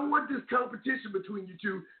 but I don't want this competition between you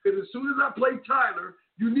two, because as soon as I play Tyler,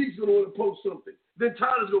 Unique's going to want to post something. Then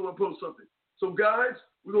Tyler's going to want to post something. So, guys,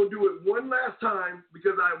 we're going to do it one last time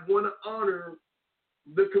because I want to honor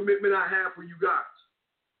the commitment I have for you guys.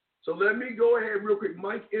 So let me go ahead real quick.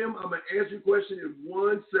 Mike M, I'm going to answer your question in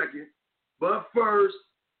 1 second. But first,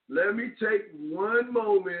 let me take one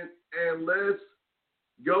moment and let's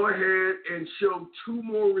go ahead and show two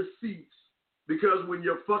more receipts. Because when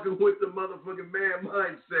you're fucking with the motherfucking man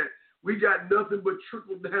mindset, we got nothing but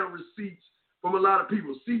trickle-down receipts from a lot of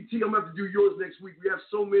people. CT, I'm going to have to do yours next week. We have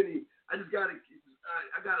so many. I got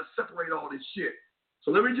to separate all this shit.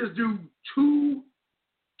 So let me just do two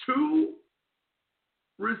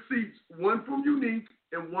receipts, one from Unique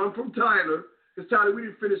and one from Tyler. Because, Tyler, we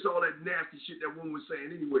didn't finish all that nasty shit that woman was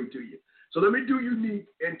saying anyway to you. So let me do Unique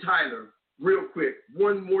and Tyler real quick.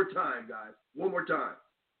 One more time, guys. One more time.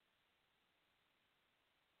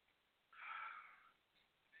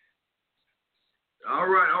 All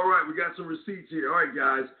right. We got some receipts here. All right,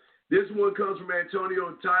 guys. This one comes from Antonio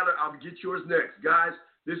and Tyler. I'll get yours next. Guys,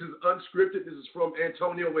 this is unscripted. This is from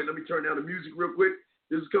Antonio. Wait, let me turn down the music real quick.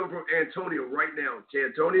 This is coming from Antonio right now. Okay,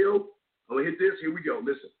 Antonio, I'm going to hit this. Here we go.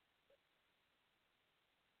 Listen.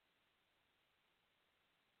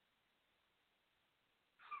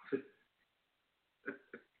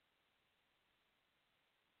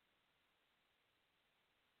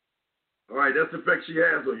 All right, that's the effect she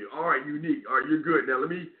has on you. All right, Unique. All right, you're good. Now, let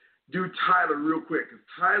me do Tyler real quick. Because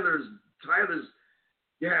Tyler's,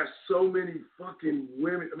 you have so many fucking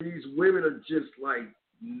women. I mean, these women are just like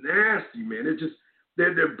nasty, man.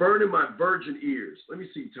 They're burning my virgin ears. Let me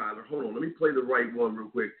see, Tyler. Hold on. Let me play the right one real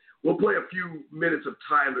quick. We'll play a few minutes of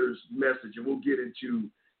Tyler's message, and we'll get into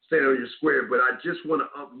Stand on Your Square. But I just want to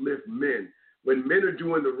uplift men. When men are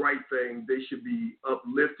doing the right thing, they should be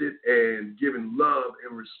uplifted and given love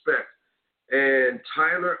and respect. And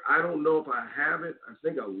Tyler, I don't know if I have it. I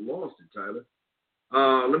think I lost it, Tyler.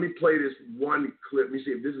 Let me play this one clip. Let me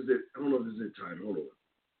see if this is it. I don't know if this is it, Tyler. Hold on.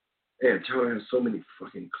 Man, Tyler has so many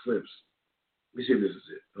fucking clips. Let me see if this is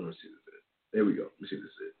it. Let me see if this is it. There we go. Let me see if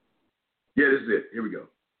this is it. Yeah, this is it. Here we go.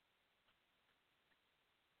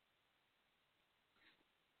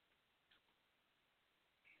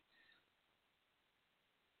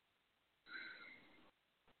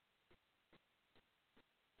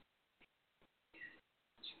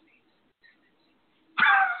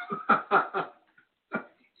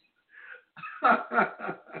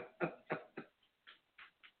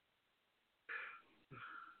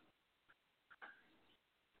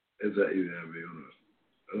 Is that you have me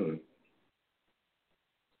on?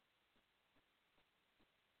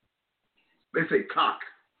 They say cock.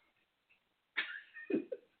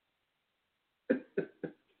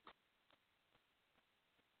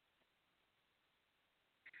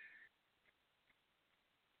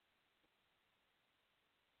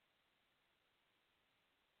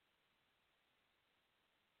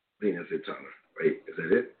 I think that's it, Tyler. Wait, is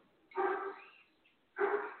that it?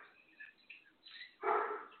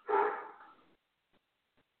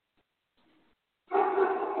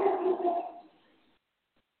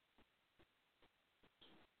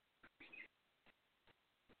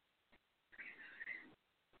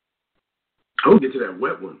 I'm going to get to that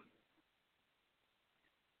wet one.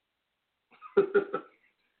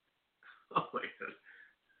 Oh, my God.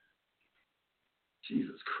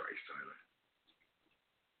 Jesus Christ, Tyler.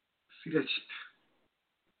 See that shit?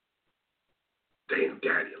 Damn,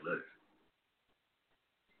 Daddy, look.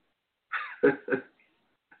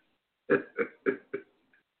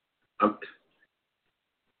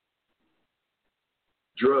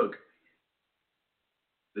 Drug.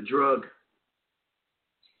 The drug.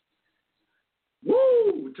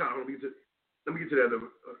 Woo! Tyler, let me get to that. Let me see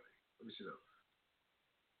that.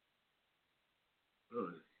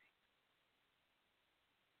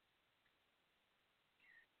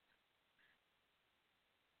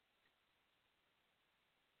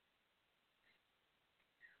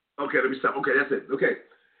 Okay, let me stop. Okay, that's it. Okay.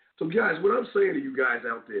 So, guys, what I'm saying to you guys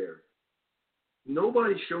out there,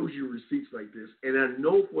 nobody shows you receipts like this. And I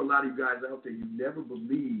know for a lot of you guys out there, you never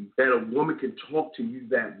believe that a woman can talk to you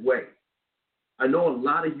that way. I know a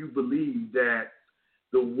lot of you believe that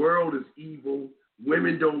the world is evil,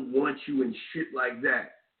 women don't want you and shit like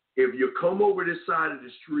that. If you come over this side of the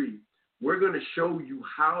street, we're going to show you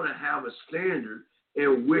how to have a standard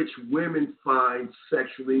in which women find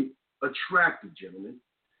sexually attractive, gentlemen.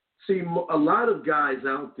 See, a lot of guys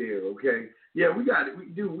out there, okay, yeah, we got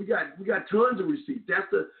tons of receipts.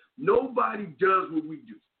 Nobody does what we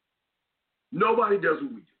do. Nobody does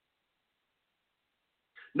what we do.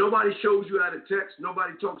 Nobody shows you how to text.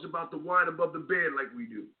 Nobody talks about the wine above the bed like we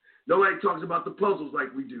do. Nobody talks about the puzzles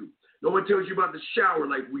like we do. No one tells you about the shower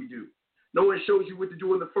like we do. No one shows you what to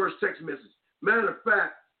do in the first text message. Matter of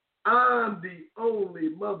fact, I'm the only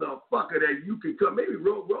motherfucker that you can come. Maybe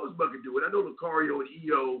Rosebud can do it. I know Lucario and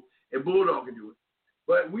EO and Bulldog can do it.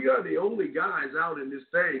 But we are the only guys out in this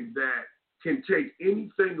thing that can take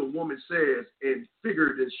anything a woman says and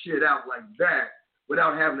figure this shit out like that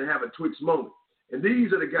without having to have a Twix moment. And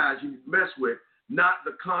these are the guys you mess with, not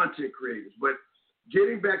the content creators. But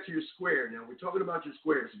getting back to your square now, we're talking about your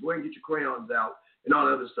square. So go ahead and get your crayons out and all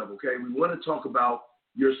that other stuff, okay? We want to talk about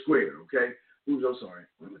your square, okay? Oops, I'm sorry.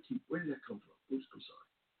 Where did that come from? Oops, I'm sorry.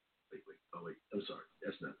 Wait. Oh, wait. I'm sorry.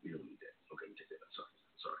 That's not, we don't need that. Okay, take that. I'm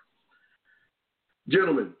sorry.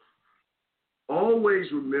 Gentlemen,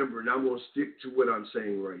 always remember, and I'm going to stick to what I'm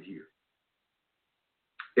saying right here,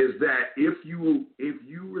 is that if you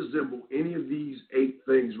resemble any of these 8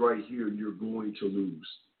 things right here, you're going to lose.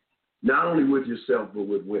 Not only with yourself, but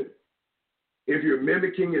with women. If you're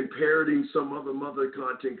mimicking and parroting some other mother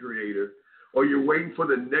content creator, or you're waiting for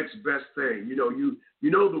the next best thing, you know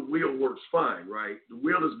the wheel works fine, right? The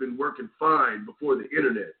wheel has been working fine before the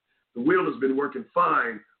internet. The wheel has been working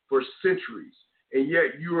fine for centuries. And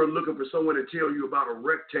yet you are looking for someone to tell you about a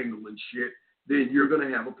rectangle and shit, then you're going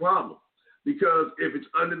to have a problem. Because if it's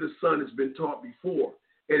under the sun, it's been taught before.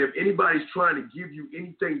 And if anybody's trying to give you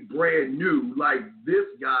anything brand new, like this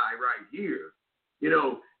guy right here,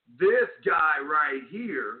 this guy right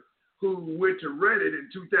here who went to Reddit in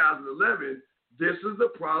 2011, this is the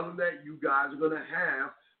problem that you guys are going to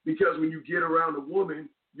have, because when you get around a woman,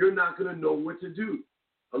 you're not going to know what to do.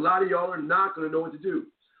 A lot of y'all are not going to know what to do.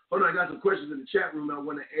 Hold on, I got some questions in the chat room I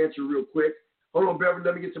want to answer real quick. Hold on, Beverly,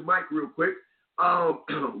 let me get to Mike real quick.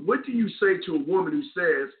 What do you say to a woman who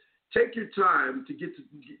says, take your time to get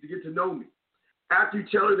to know me, after you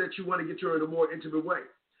tell her that you want to get to her in a more intimate way?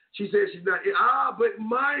 She says she's not. But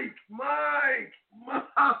Mike,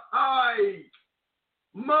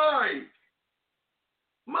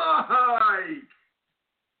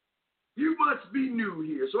 you must be new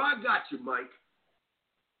here. So I got you, Mike.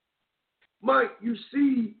 Mike, you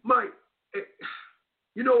see, Mike,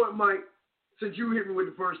 you know what, Mike? Since you hit me with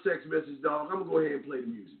the first text message, dog, I'm going to go ahead and play the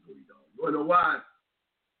music for you, dog. You want to know why?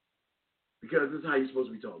 Because this is how you're supposed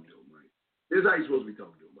to be talking to him, Mike. This is how you're supposed to be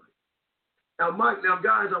talking to him, Mike. Now,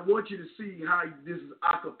 guys, I want you to see how this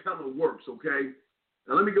acapella works, okay?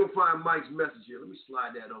 Now, let me go find Mike's message here. Let me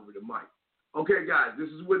slide that over to Mike. Okay, guys, this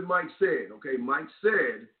is what Mike said, okay? Mike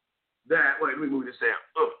said that, wait, let me move this down.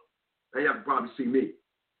 Now, y'all can probably see me.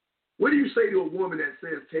 What do you say to a woman that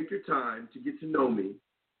says, take your time to get to know me,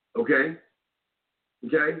 okay?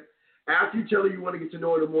 Okay? After you tell her you want to get to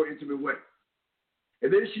know her in a more intimate way.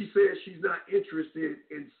 And then she says she's not interested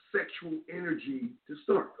in sexual energy to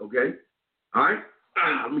start, okay? All right?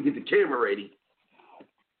 Let me get the camera ready.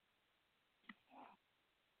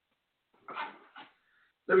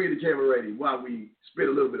 Let me get the camera ready while we spit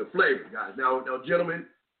a little bit of flavor, guys. Now, gentlemen,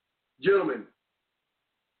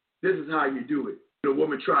 this is how you do it. A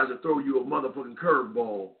woman tries to throw you a motherfucking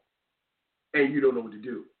curveball and you don't know what to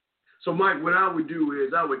do. So, Mike, what I would do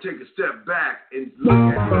is I would take a step back and look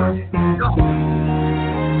at her.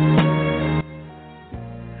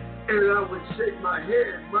 And I would shake my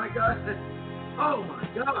head. My God, Oh my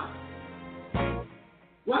God.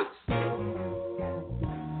 What?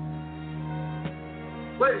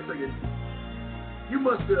 Wait a second. You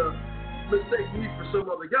must have mistaken me for some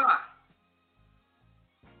other guy.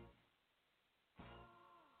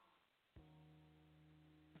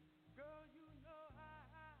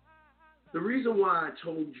 The reason why I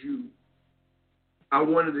told you I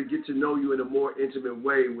wanted to get to know you in a more intimate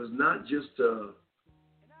way was not just to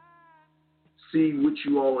see what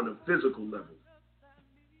you are on a physical level.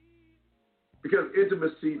 Because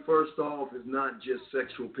intimacy, first off, is not just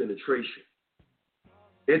sexual penetration.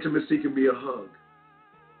 Intimacy can be a hug.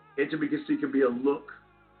 Intimacy can be a look.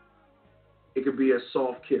 It could be a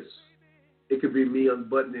soft kiss. It could be me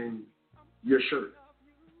unbuttoning your shirt.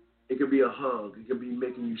 It could be a hug. It could be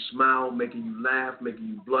making you smile, making you laugh, making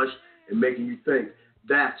you blush, and making you think.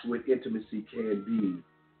 That's what intimacy can be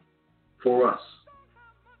for us.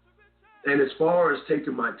 And as far as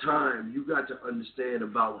taking my time, you got to understand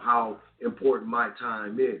about how important my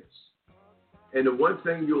time is. And the one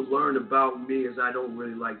thing you'll learn about me is I don't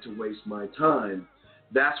really like to waste my time.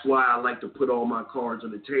 That's why I like to put all my cards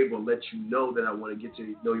on the table and let you know that I want to get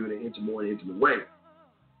to know you in an intimate way.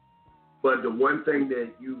 But the one thing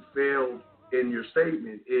that you failed in your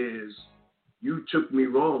statement is you took me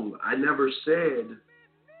wrong. I never said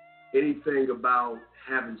anything about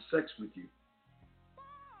having sex with you.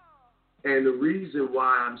 And the reason why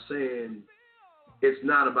I'm saying it's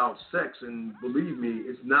not about sex, and believe me,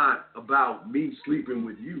 it's not about me sleeping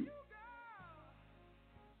with you.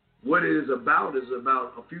 What it is about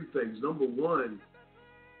a few things. Number one,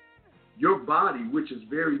 your body, which is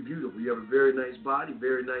very beautiful. You have a very nice body,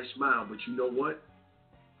 very nice smile. But you know what?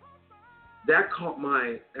 That caught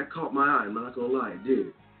my eye. I'm not gonna lie, it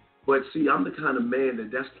did. But see, I'm the kind of man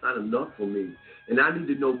that's not enough for me, and I need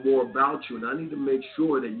to know more about you, and I need to make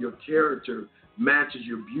sure that your character matches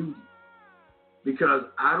your beauty, because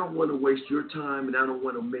I don't want to waste your time, and I don't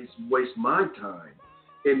want to waste my time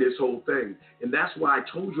in this whole thing. And that's why I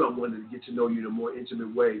told you I wanted to get to know you in a more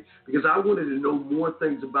intimate way, because I wanted to know more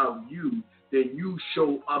things about you than you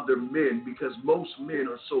show other men, because most men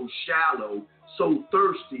are so shallow, so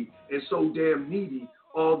thirsty, and so damn needy.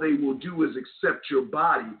 All they will do is accept your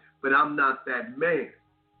body, but I'm not that man.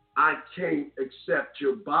 I can't accept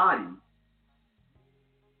your body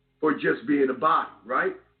for just being a body,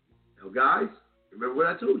 right? Now, guys, remember what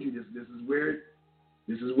I told you. This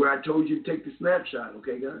is where I told you to take the snapshot,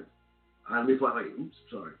 okay, guys? Oops,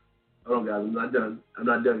 sorry. Hold on, guys, I'm not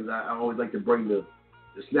done. I always like to bring the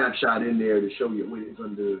snapshot in there to show you what it's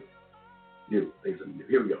under new. Things under new.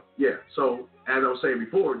 Here we go. Yeah, so as I was saying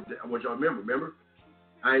before, I want y'all to remember,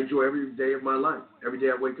 I enjoy every day of my life, every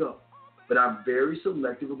day I wake up. But I'm very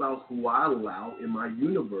selective about who I allow in my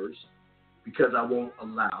universe, because I won't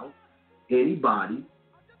allow anybody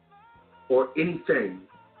or anything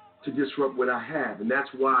to disrupt what I have. And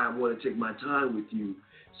that's why I want to take my time with you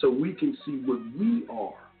so we can see what we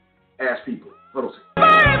are as people. Hold on a second.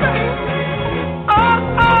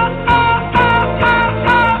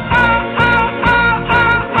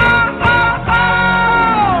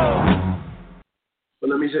 But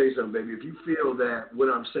let me tell you something, baby. If you feel that what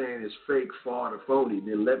I'm saying is fake, fraud, or phony,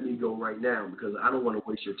 then let me go right now, because I don't want to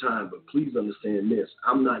waste your time. But please understand this.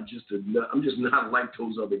 I'm just not like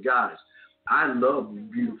those other guys. I love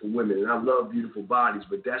beautiful women, and I love beautiful bodies,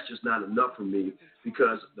 but that's just not enough for me,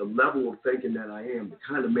 because the level of thinking that I am, the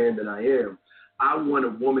kind of man that I am, I want a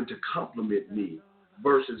woman to compliment me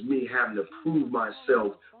versus me having to prove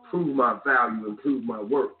myself, prove my value, and prove my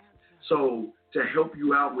worth. So to help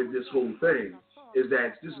you out with this whole thing is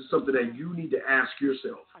that this is something that you need to ask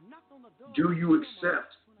yourself. Do you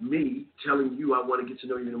accept me telling you I want to get to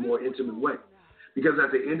know you in a more intimate way? Because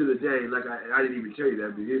at the end of the day, like I didn't even tell you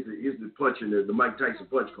that, but here's the punch in there, the Mike Tyson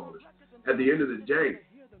punch callers. At the end of the day,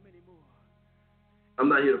 I'm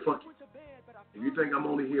not here to fuck you. If you think I'm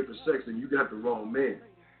only here for sex, then you got the wrong man.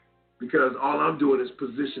 Because all I'm doing is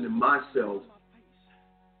positioning myself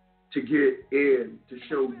to get in to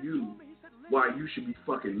show you why you should be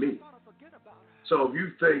fucking me. So if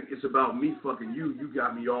you think it's about me fucking you, you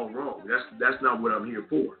got me all wrong. That's not what I'm here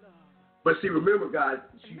for. But see, remember, guys,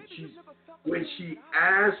 when she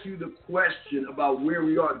asks you the question about where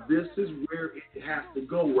we are, this is where it has to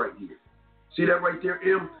go right here. See that right there,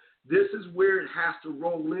 M? This is where it has to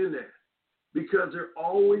roll in at. Because they're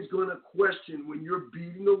always going to question when you're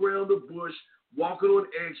beating around the bush, walking on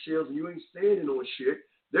eggshells, and you ain't standing on shit.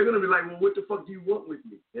 They're going to be like, well, what the fuck do you want with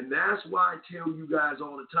me? And that's why I tell you guys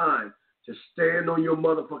all the time to stand on your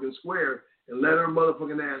motherfucking square and let her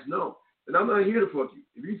motherfucking ass know that I'm not here to fuck you.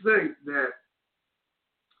 If you think that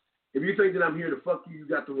I'm here to fuck you, you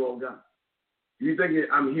got the wrong guy. You think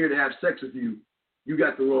I'm here to have sex with you, you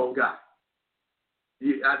got the wrong guy.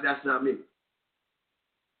 That's not me.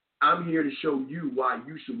 I'm here to show you why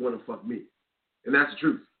you should want to fuck me. And that's the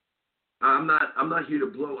truth. I'm not here to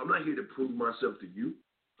blow. I'm not here to prove myself to you.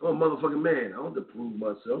 I'm a motherfucking man. I don't have to prove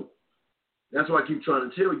myself. That's why I keep trying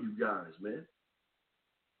to tell you guys, man.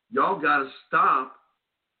 Y'all got to stop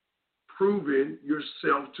proving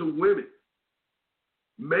yourself to women.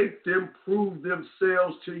 Make them prove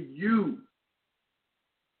themselves to you.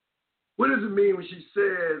 What does it mean when she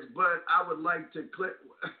says, but I would like to click?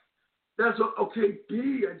 That's okay,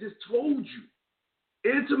 B, I just told you.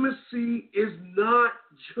 Intimacy is not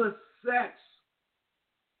just sex.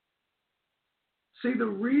 See, the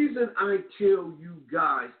reason I tell you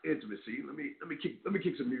guys intimacy, let me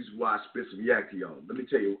kick some music while I spit some yak to y'all. Let me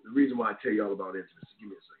tell you the reason why I tell y'all about intimacy. Give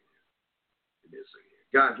me a second here.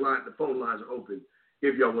 Guys, the phone lines are open.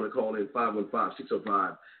 If y'all want to call in,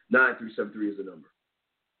 515-605-9373 is the number.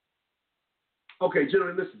 Okay,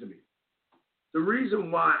 gentlemen, listen to me. The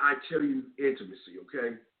reason why I tell you intimacy,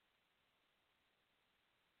 okay,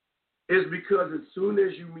 is because as soon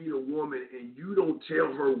as you meet a woman and you don't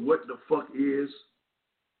tell her what the fuck is,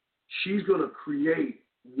 she's going to create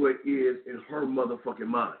what is in her motherfucking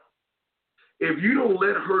mind. If you don't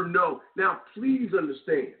let her know, now please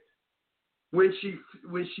understand, when she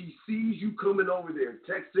sees you coming over there,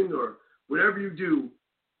 texting or whatever you do,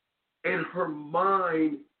 in her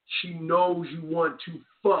mind, she knows you want to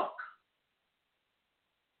fuck.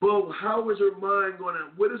 But what is her mind going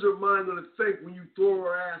to think when you throw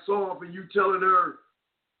her ass off and you telling her,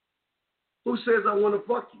 who says I want to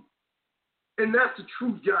fuck you? And that's the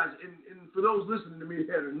truth, guys. And for those listening to me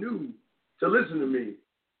that are new to listen to me,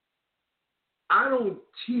 I don't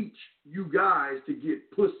teach you guys to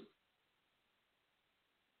get pussy.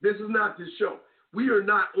 This is not this show. We are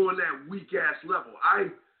not on that weak-ass level.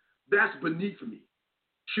 That's beneath me.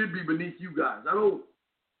 Should be beneath you guys. I don't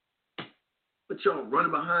let y'all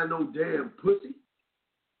running behind no damn pussy.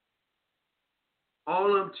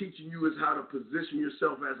 All I'm teaching you is how to position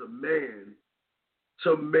yourself as a man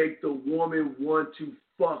to make the woman want to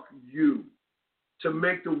fuck you. To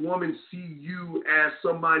make the woman see you as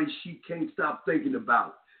somebody she can't stop thinking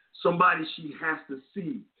about. Somebody she has to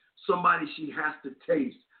see. Somebody she has to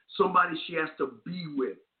taste. Somebody she has to be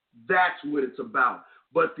with. That's what it's about.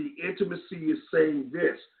 But the intimacy is saying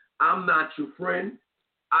this: I'm not your friend.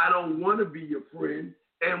 I don't want to be your friend.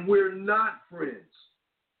 And we're not friends.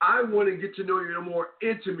 I want to get to know you in a more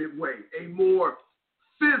intimate way, a more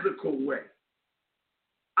physical way.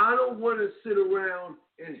 I don't want to sit around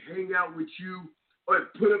and hang out with you or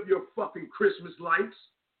put up your fucking Christmas lights.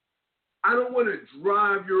 I don't want to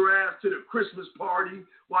drive your ass to the Christmas party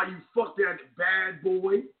while you fuck that bad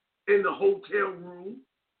boy in the hotel room.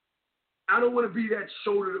 I don't want to be that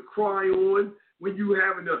shoulder to cry on when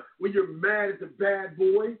when you're mad at the bad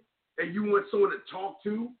boy and you want someone to talk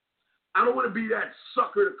to. I don't want to be that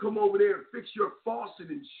sucker to come over there and fix your faucet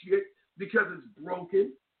and shit because it's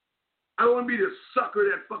broken. I don't want to be the sucker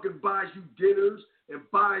that fucking buys you dinners and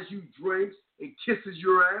buys you drinks and kisses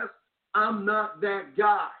your ass. I'm not that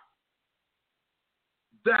guy.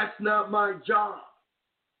 That's not my job.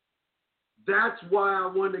 That's why I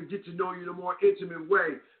want to get to know you in a more intimate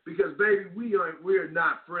way. Because, baby, we are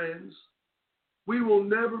not friends. We will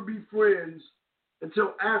never be friends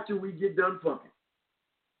until after we get done fucking.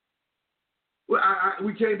 Well,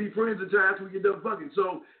 we can't be friends until after we get done fucking.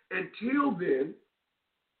 So until then,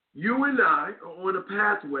 you and I are on a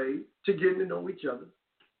pathway to getting to know each other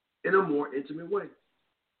in a more intimate way.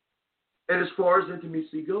 And as far as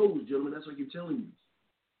intimacy goes, gentlemen, that's what I keep telling you.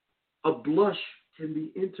 A blush can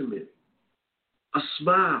be intimate. A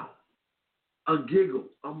smile, a giggle,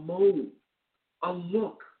 a moan, a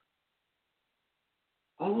look.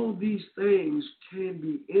 All these things can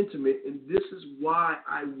be intimate, and this is why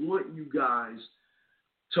I want you guys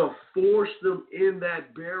to force them in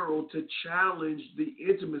that barrel to challenge the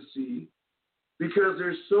intimacy, because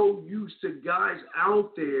they're so used to guys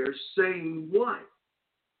out there saying what?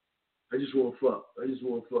 I just want to fuck. I just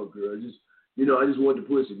want to fuck, girl. I just want the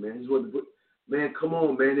pussy, man. Man, come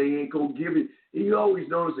on, man. They ain't going to give it. And you always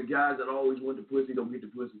notice the guys that always want the pussy don't get the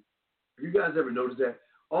pussy. Have you guys ever noticed that?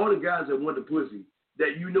 All the guys that want the pussy,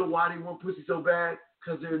 that you know why they want pussy so bad?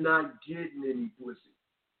 Because they're not getting any pussy.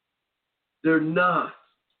 They're not.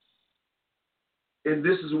 And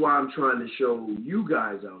this is why I'm trying to show you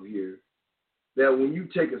guys out here that when you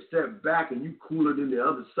take a step back and you cooler than the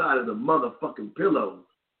other side of the motherfucking pillow,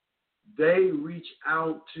 they reach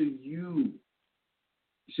out to you.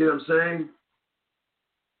 You see what I'm saying?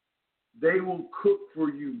 They will cook for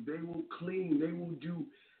you. They will clean. They will do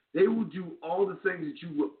They will do all the things that you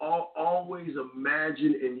would always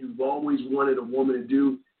imagine and you've always wanted a woman to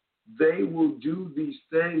do. They will do these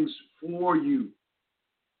things for you.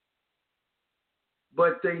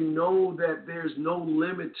 But they know that there's no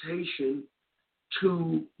limitation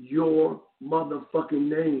to your motherfucking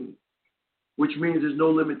name, which means there's no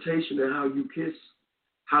limitation to how you kiss,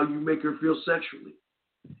 how you make her feel sexually.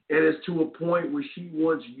 And it's to a point where she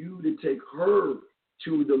wants you to take her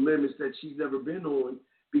to the limits that she's never been on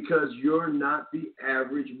because you're not the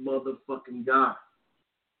average motherfucking guy.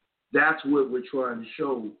 That's what we're trying to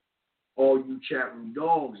show all you chat room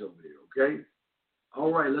dogs over there, okay?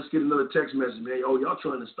 All right, let's get another text message, man. Oh, y'all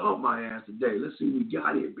trying to stomp my ass today. Let's see what we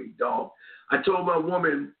got here, big dog. I told my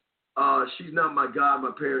woman she's not my God,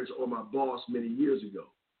 my parents, or my boss many years ago.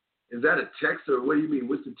 Is that a text or what do you mean?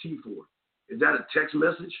 What's the T for? Is that a text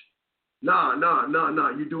message? Nah.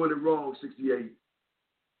 You're doing it wrong, 68.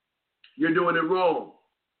 You're doing it wrong.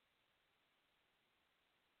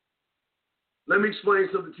 Let me explain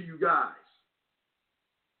something to you guys.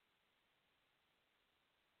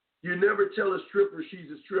 You never tell a stripper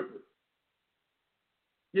she's a stripper.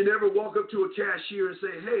 You never walk up to a cashier and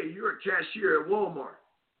say, hey, you're a cashier at Walmart.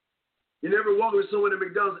 You never walk up to someone at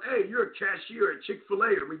McDonald's, hey, you're a cashier at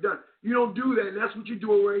Chick-fil-A or McDonald's. You don't do that, and that's what you're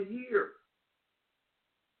doing right here.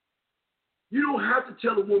 You don't have to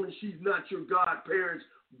tell a woman she's not your godparents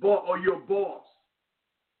or your boss.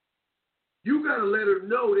 You got to let her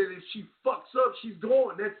know that if she fucks up, she's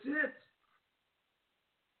gone. That's it.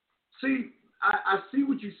 See, I see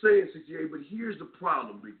what you're saying, 68, but here's the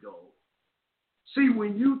problem, big dog. See,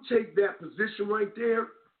 when you take that position right there,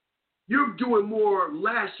 you're doing more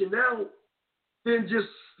lashing out than just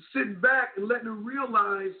sitting back and letting her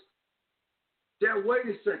realize that, wait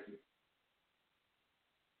a second,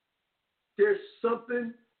 there's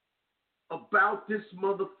something about this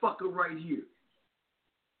motherfucker right here.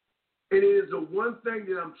 And it is the one thing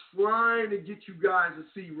that I'm trying to get you guys to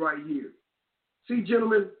see right here. See,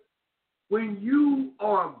 gentlemen, when you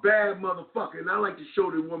are a bad motherfucker, and I like to show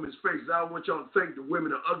the woman's faces, I don't want y'all to think the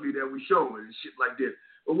women are ugly that we showing and shit like this.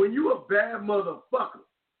 But when you a bad motherfucker,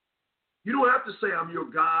 you don't have to say I'm your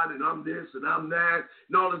God and I'm this and I'm that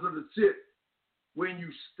and all this other shit. When you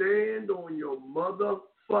stand on your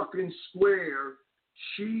motherfucking square,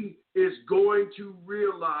 she is going to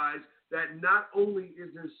realize that not only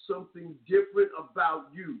is there something different about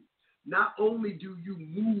you, not only do you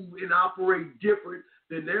move and operate different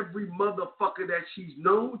than every motherfucker that she's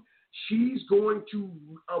known, she's going to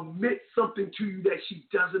admit something to you that she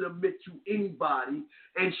doesn't admit to anybody,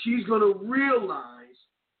 and she's going to realize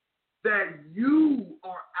that you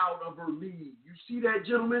are out of her league. You see that,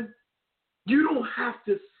 gentlemen? You don't have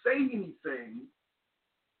to say anything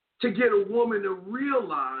to get a woman to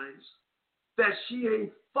realize that she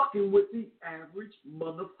ain't fucking with the average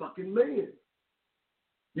motherfucking man.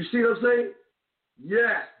 You see what I'm saying?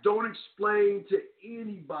 Yes, don't explain to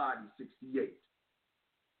anybody, 68.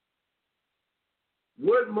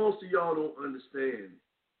 What most of y'all don't understand,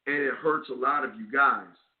 and it hurts a lot of you guys,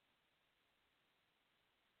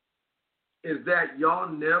 is that y'all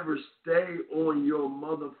never stay on your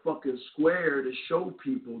motherfucking square to show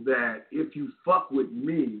people that if you fuck with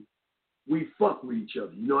me, we fuck with each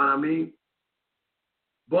other. You know what I mean?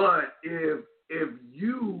 But if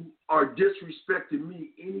you are disrespecting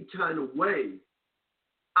me any kind of way,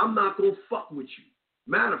 I'm not going to fuck with you.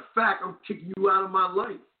 Matter of fact, I'm kicking you out of my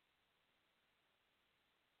life.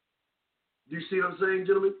 Do you see what I'm saying,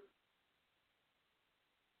 gentlemen?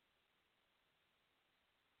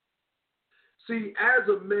 See, as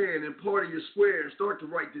a man and part of your square, and start to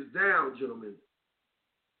write this down, gentlemen.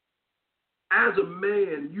 As a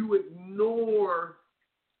man, you ignore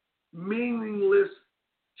meaningless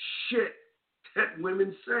shit that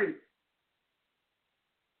women say.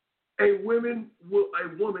 A woman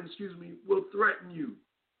will threaten you.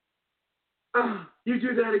 You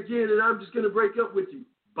do that again and I'm just going to break up with you.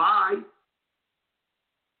 Bye.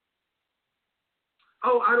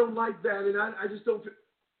 Oh, I don't like that and I just don't.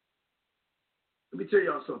 Let me tell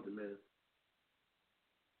y'all something, man.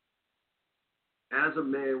 As a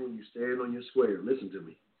man, when you stand on your square, listen to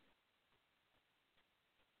me.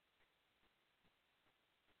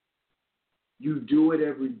 You do it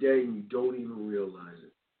every day and you don't even realize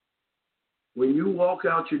it. When you walk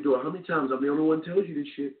out your door, how many times I'm the only one who tells you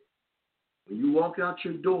this shit? When you walk out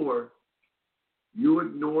your door, you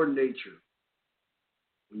ignore nature.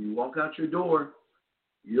 When you walk out your door,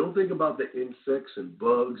 you don't think about the insects and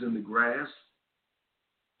bugs in the grass,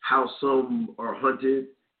 how some are hunted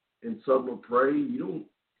and some are prey. You don't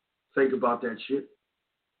think about that shit.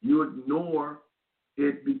 You ignore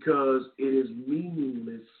it because it is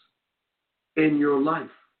meaningless in your life.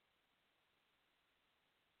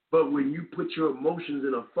 But when you put your emotions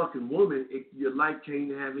in a fucking woman, your life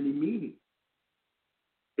can't have any meaning.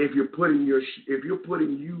 If you're putting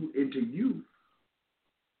you into you,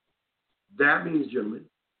 that means, gentlemen,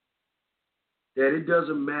 that it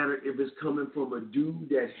doesn't matter if it's coming from a dude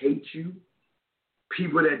that hates you,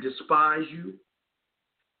 people that despise you,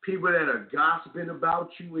 people that are gossiping about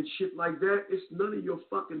you and shit like that. It's none of your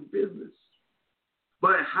fucking business.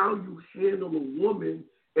 But how you handle a woman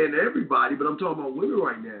and everybody, but I'm talking about women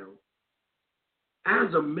right now,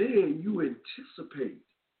 as a man, you anticipate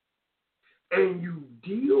and you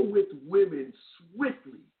deal with women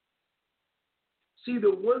swiftly. See,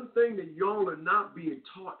 the one thing that y'all are not being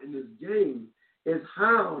taught in this game is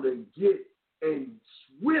how to get and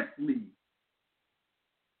swiftly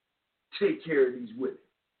take care of these women.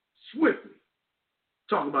 Swiftly.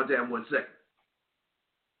 Talk about that in 1 second.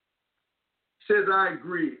 Says, I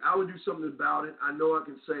agree. I would do something about it. I know I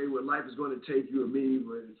can say what life is going to take you or me,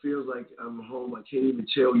 but it feels like I'm home. I can't even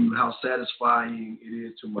tell you how satisfying it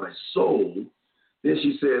is to my soul. Then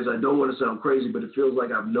she says, I don't want to sound crazy, but it feels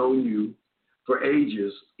like I've known you for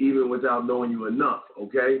ages, even without knowing you enough,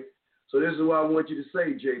 okay? So this is what I want you to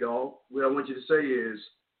say, J-Dog. What I want you to say is,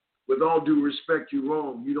 with all due respect, you're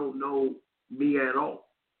wrong. You don't know me at all.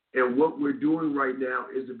 And what we're doing right now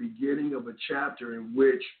is the beginning of a chapter in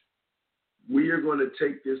which we are going to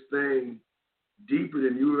take this thing deeper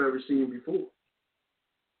than you've ever seen before.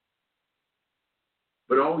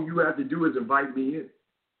 But all you have to do is invite me in.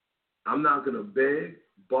 I'm not going to beg,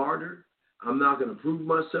 barter. I'm not going to prove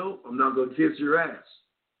myself. I'm not going to kiss your ass.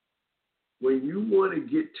 When you want to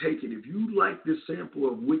get taken, if you like this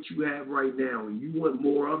sample of what you have right now and you want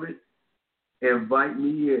more of it, invite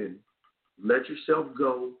me in. Let yourself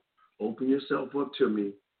go. Open yourself up to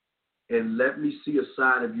me. And let me see a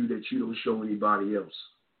side of you that you don't show anybody else.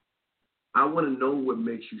 I want to know what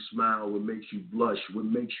makes you smile, what makes you blush, what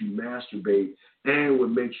makes you masturbate, and what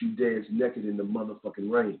makes you dance naked in the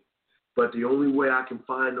motherfucking rain. But the only way I can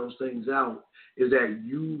find those things out is that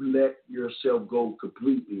you let yourself go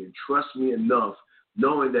completely and trust me enough,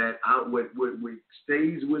 knowing that what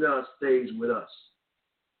stays with us stays with us.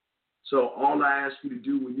 So all I ask you to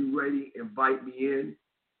do when you're ready, invite me in.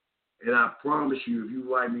 And I promise you, if you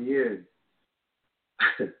invite me in,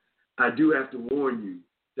 I do have to warn you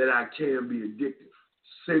that I can be addictive.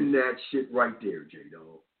 Send that shit right there,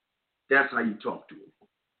 J-Dog. That's how you talk to him.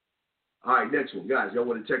 All right, next one. Guys, y'all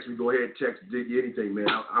want to text me, go ahead, text, dig anything, man.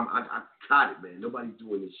 I caught it, man. Nobody's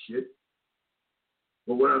doing this shit.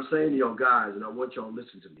 But what I'm saying to y'all guys, and I want y'all to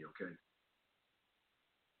listen to me, okay?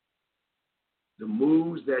 The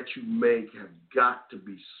moves that you make have got to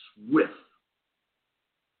be swift.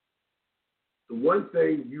 The one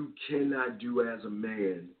thing you cannot do as a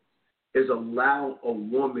man is allow a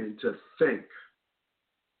woman to think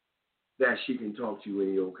that she can talk to you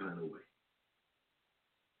any old kind of way.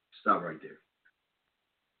 Stop right there.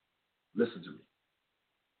 Listen to me.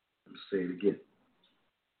 I'm going to say it again.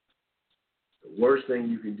 The worst thing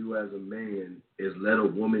you can do as a man is let a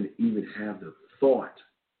woman even have the thought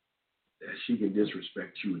that she can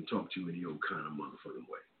disrespect you and talk to you any old kind of motherfucking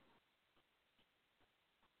way.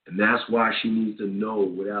 And that's why she needs to know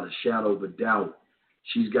without a shadow of a doubt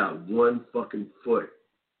she's got one fucking foot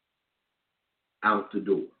out the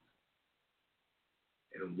door.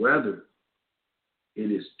 And whether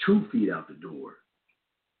it is 2 feet out the door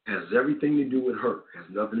has everything to do with her, has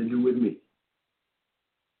nothing to do with me.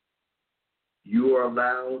 You are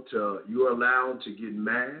allowed to get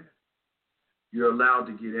mad. You're allowed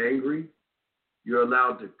to get angry. You're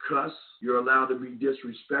allowed to cuss. You're allowed to be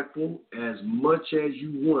disrespectful as much as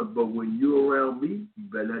you want. But when you're around me, you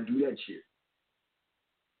better not do that shit.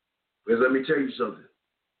 Because let me tell you something.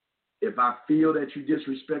 If I feel that you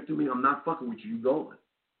disrespecting me, I'm not fucking with you. You going.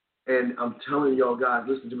 And I'm telling y'all guys,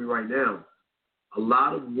 listen to me right now. A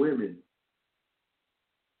lot of women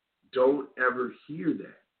don't ever hear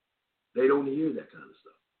that. They don't hear that kind of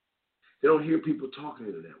stuff. They don't hear people talking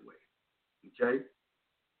to them that way. Okay?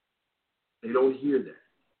 They don't hear that.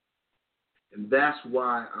 And that's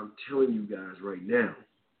why I'm telling you guys right now,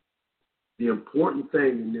 the important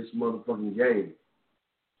thing in this motherfucking game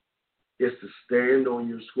is to stand on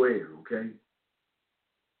your square, okay?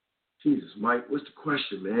 Jesus, Mike, what's the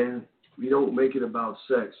question, man? We don't make it about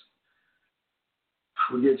sex.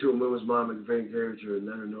 We get to a woman's mom and vain character and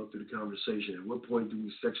let her know through the conversation. At what point do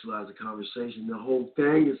we sexualize the conversation? The whole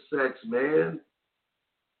thing is sex, man.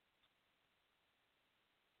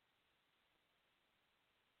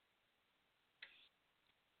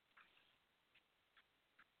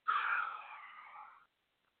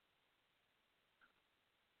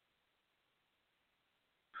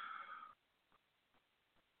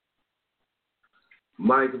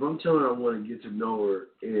 Mike, if I'm telling her I want to get to know her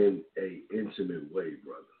in a intimate way,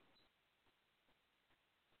 brother,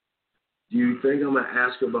 do you think I'm going to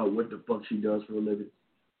ask her about what the fuck she does for a living?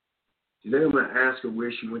 Do you think I'm going to ask her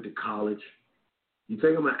where she went to college? You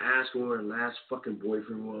think I'm going to ask her where her last fucking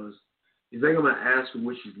boyfriend was? You think I'm going to ask her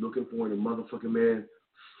what she's looking for in a motherfucking man?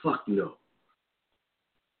 Fuck no.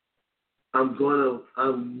 I'm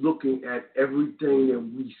looking at everything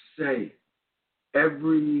that we say,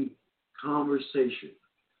 every conversation,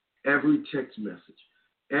 every text message,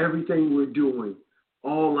 everything we're doing.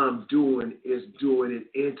 All I'm doing is doing it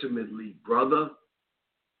intimately, brother.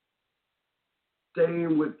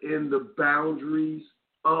 Staying within the boundaries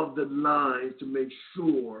of the lines to make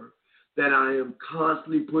sure that I am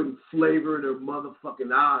constantly putting flavor in her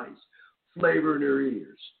motherfucking eyes, flavor in her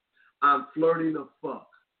ears. I'm flirting the fuck.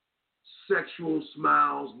 Sexual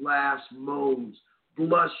smiles, laughs, moans,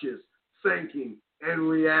 blushes, thinking, and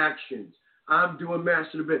reactions. I'm doing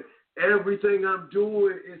masturbation. Everything I'm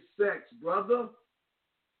doing is sex, brother.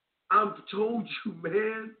 I've told you,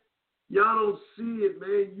 man. Y'all don't see it,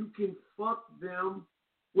 man. You can fuck them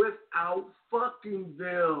without fucking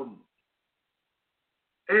them.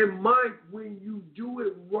 And Mike, when you do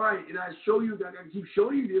it right, and I keep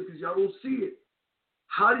showing you this because y'all don't see it.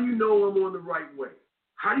 How do you know I'm on the right way?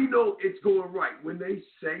 How do you know it's going right? When they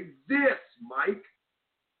say this, Mike.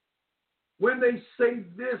 When they say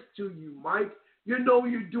this to you, Mike, you know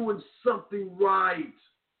you're doing something right.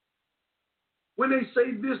 When they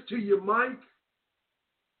say this to you, Mike,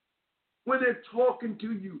 when they're talking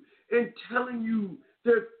to you and telling you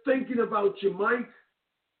they're thinking about you, Mike.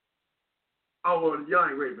 Oh, well, y'all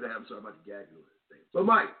ain't ready for that. I'm sorry about the gagging on this thing. But,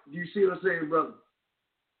 Mike, do you see what I'm saying, brother?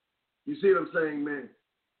 You see what I'm saying, man?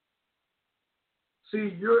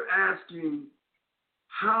 See, you're asking,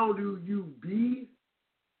 how do you be?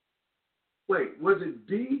 Wait, was it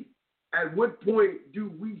be? At what point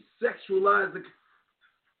do we sexualize the...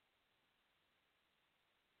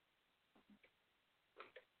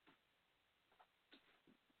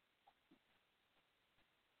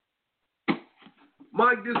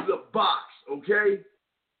 Mike, this is a box, okay?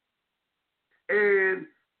 And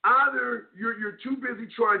either you're too busy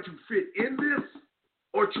trying to fit in this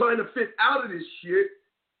or trying to fit out of this shit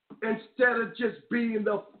instead of just being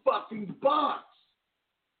the fucking box.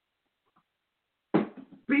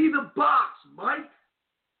 Be the box, Mike.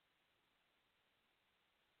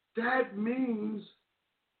 That means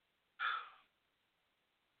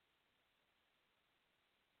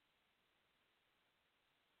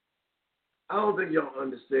I don't think y'all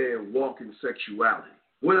understand walking sexuality.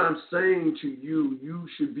 When I'm saying to you, you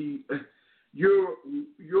should be, you're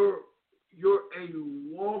a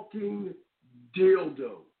walking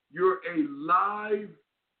dildo. You're a live,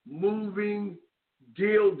 moving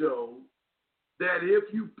dildo that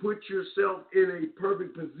if you put yourself in a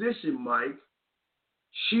perfect position, Mike,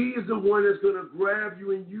 she is the one that's going to grab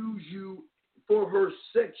you and use you for her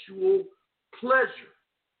sexual pleasure.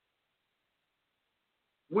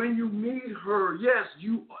 When you meet her, yes.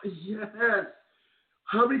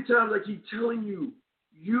 How many times I keep telling you,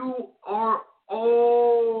 you are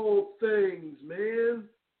all things, man.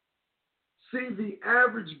 See, the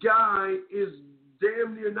average guy is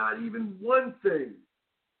damn near not even one thing.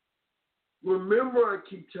 Remember, I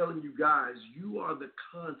keep telling you guys, you are the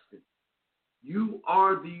constant. You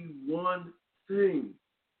are the one thing.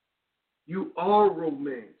 You are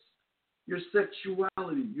romance. Your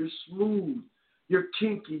sexuality, you're smooth. You're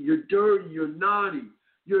kinky, you're dirty, you're naughty,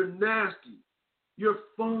 you're nasty, you're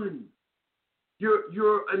fun.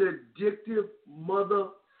 You're an addictive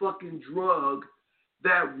motherfucking drug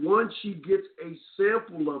that once she gets a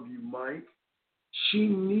sample of you, Mike, she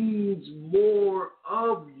needs more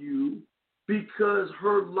of you because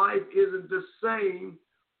her life isn't the same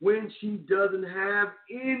when she doesn't have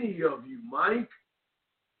any of you, Mike.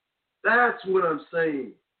 That's what I'm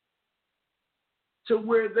saying. To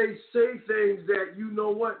where they say things that, you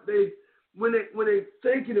know what, when they're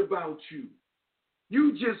thinking about you,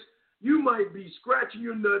 you might be scratching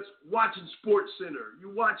your nuts watching Sports Center,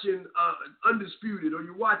 you're watching Undisputed, or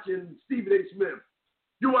you're watching Stephen A. Smith,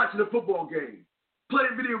 you're watching a football game,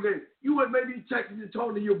 playing video games, you would maybe texting and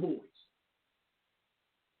talking to your boys.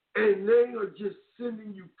 And they are just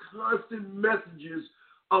sending you constant messages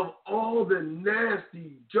of all the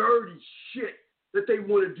nasty, dirty shit that they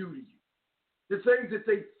want to do to you. The things that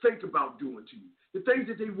they think about doing to you. The things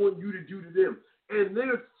that they want you to do to them. And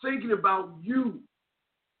they're thinking about you.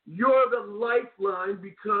 You're the lifeline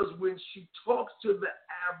because when she talks to the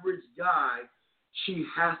average guy, she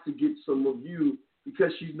has to get some of you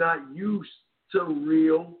because she's not used to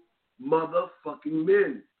real motherfucking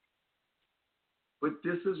men. But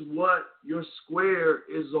this is what your square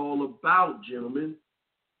is all about, gentlemen.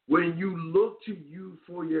 When you look to you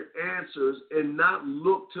for your answers and not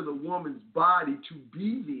look to the woman's body to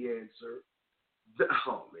be the answer,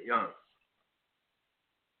 oh, man.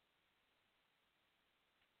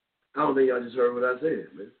 I don't think y'all just heard what I said,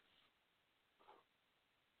 man.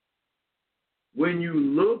 When you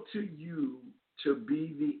look to you to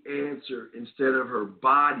be the answer instead of her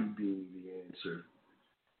body being the answer,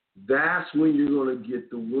 that's when you're going to get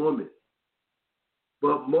the woman.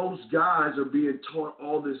 But most guys are being taught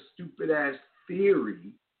all this stupid-ass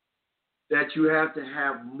theory that you have to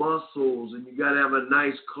have muscles and you got to have a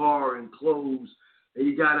nice car and clothes and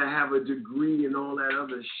you got to have a degree and all that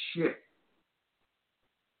other shit.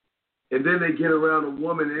 And then they get around a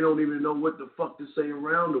woman, they don't even know what the fuck to say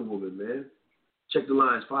around a woman, man. Check the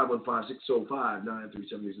lines,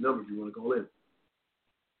 515-605-9370 is the number if you want to call in.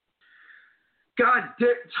 God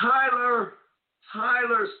damn, Tyler,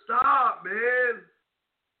 stop, man.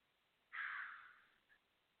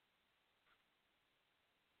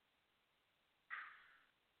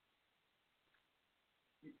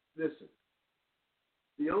 Listen,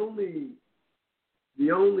 the only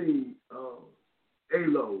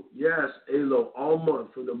ALO, yes, ALO, all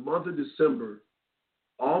month, for the month of December,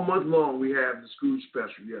 all month long, we have the Scrooge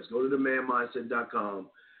special. Yes, go to themanmindset.com.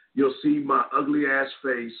 You'll see my ugly ass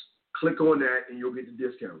face. Click on that and you'll get the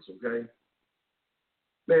discounts, okay?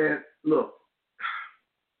 Man, look,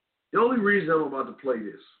 the only reason I'm about to play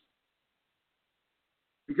this,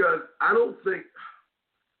 because I don't think,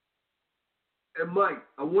 and Mike,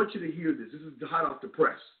 I want you to hear this. This is hot off the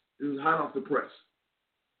press. I'm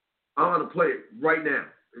going to play it right now.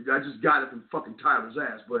 I just got it from fucking Tyler's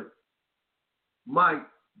ass, but Mike,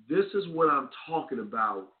 this is what I'm talking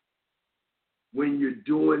about when you're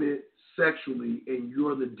doing it sexually and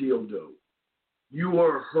you're the dildo. You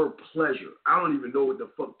are her pleasure. I don't even know what the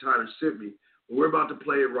fuck Tyler sent me, but we're about to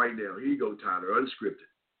play it right now. Here you go, Tyler, unscripted.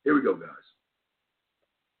 Here we go, guys.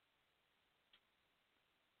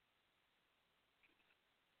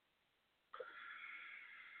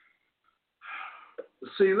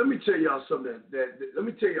 See, let me tell y'all something let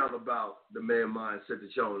me tell y'all about the man mindset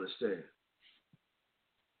that y'all understand.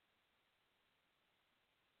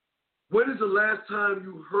 When is the last time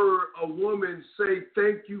you heard a woman say,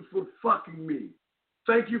 thank you for fucking me?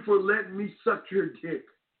 Thank you for letting me suck your dick.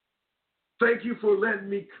 Thank you for letting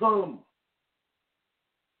me come.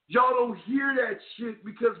 Y'all don't hear that shit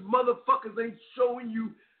because motherfuckers ain't showing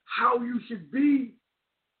you how you should be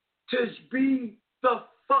to be the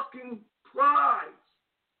fucking prize.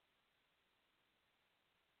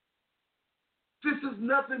 This is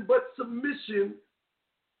nothing but submission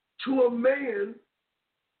to a man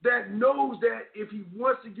that knows that if he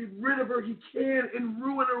wants to get rid of her, he can and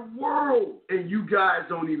ruin her world. And you guys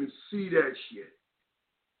don't even see that shit.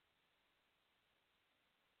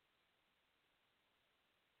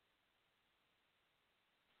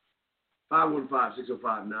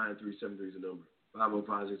 (515-605-9373) is the number.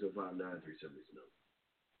 515-605-9373 is the number.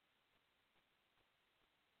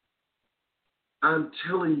 I'm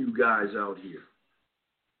telling you guys out here,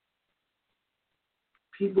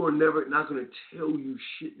 people are not going to tell you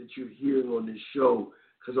shit that you're hearing on this show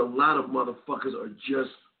because a lot of motherfuckers are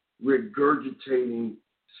just regurgitating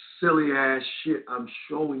silly ass shit. I'm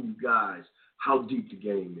showing you guys how deep the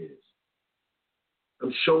game is.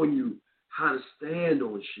 I'm showing you how to stand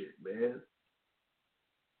on shit, man.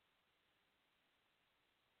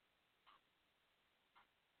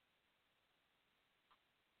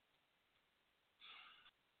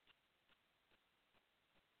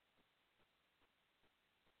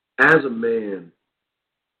 As a man,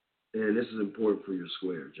 and this is important for your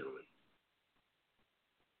square, gentlemen,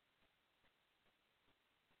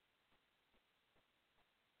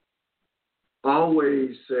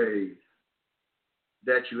 always say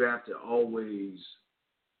that you have to always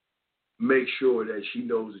make sure that she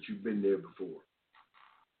knows that you've been there before.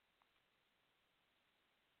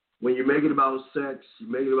 When you make it about sex, you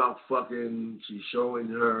make it about fucking, she's showing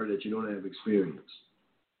her that you don't have experience.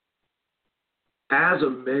 As a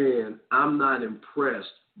man, I'm not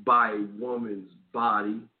impressed by a woman's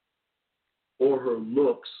body or her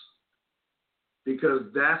looks because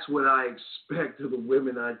that's what I expect of the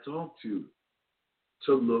women I talk to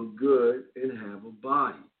look good and have a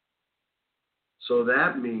body. So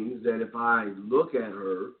that means that if I look at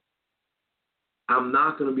her, I'm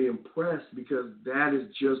not going to be impressed because that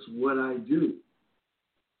is just what I do.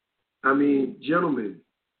 I mean, gentlemen,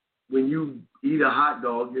 when you eat a hot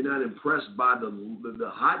dog, you're not impressed by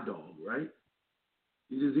the hot dog, right?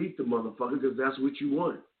 You just eat the motherfucker because that's what you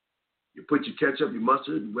want. You put your ketchup, your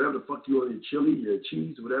mustard, whatever the fuck you want, your chili, your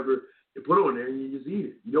cheese, whatever You put it on there and you just eat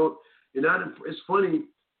it. You don't. You're not. It's funny.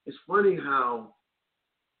 It's funny how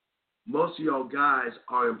most of y'all guys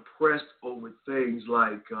are impressed over things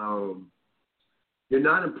like you're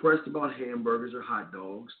not impressed about hamburgers or hot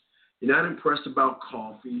dogs. You're not impressed about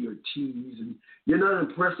coffee or teas, and you're not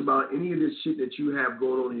impressed about any of this shit that you have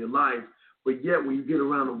going on in your life. But yet, when you get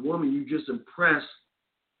around a woman, you're just impressed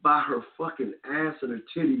by her fucking ass and her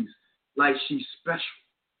titties like she's special.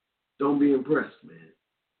 Don't be impressed, man.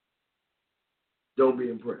 Don't be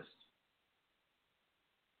impressed.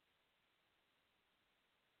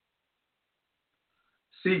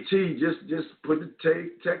 CT, just put the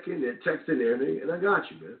text in there, and I got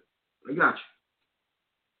you, man. I got you.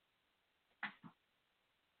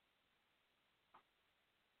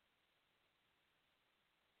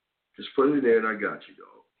 Just put it in there, and I got you, dog.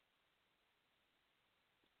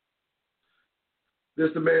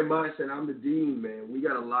 This the man mindset. I'm the dean, man. We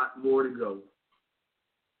got a lot more to go.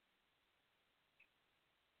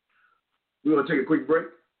 We're gonna take a quick break.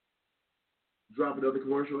 Drop another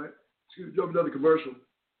commercial. Drop another commercial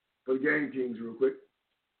for the Game Kings real quick,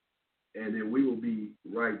 and then we will be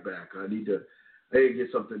right back. I need to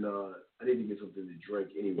get something. I need to get something to drink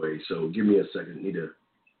anyway. So give me a second. I need to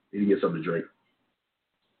get something to drink.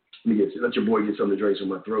 Let your boy get something to drink so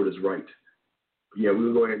my throat is right. Yeah,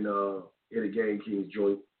 we'll go ahead and hit a Game Kings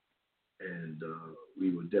joint, and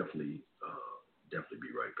we will definitely be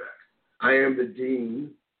right back. I am the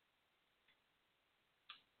dean.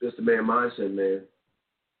 This the man mindset, man.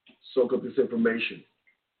 Soak up this information.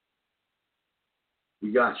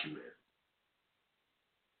 We got you, man.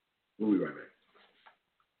 We'll be right back.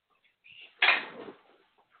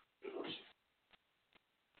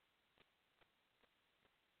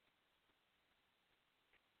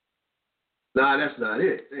 Nah, that's not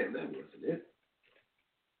it. Damn, that wasn't it.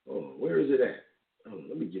 Oh, where is it at? Oh,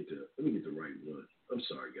 let me get the right one. I'm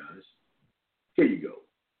sorry, guys. Here you go.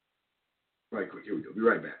 Right quick. Here we go. Be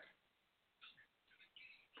right back.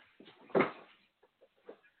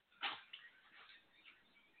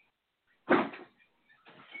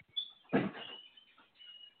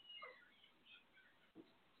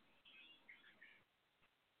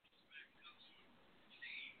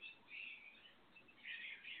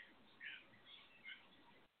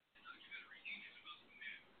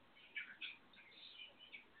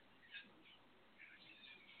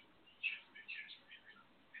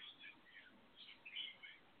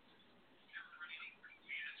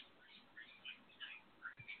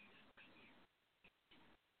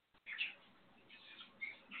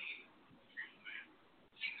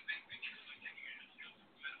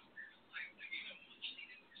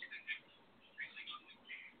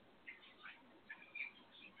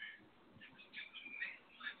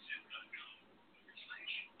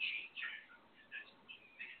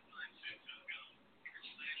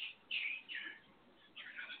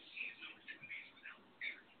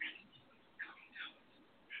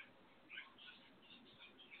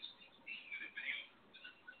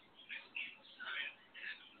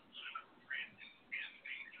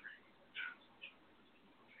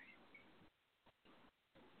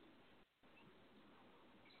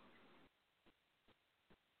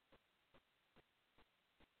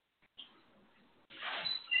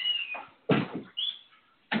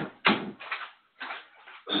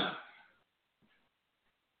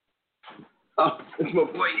 Oh, it's my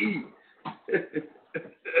boy E.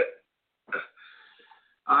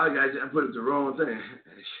 Guys, I put it the wrong thing.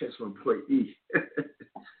 It's my boy E.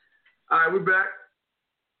 All right, we're back.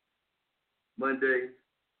 Monday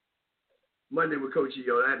with Coach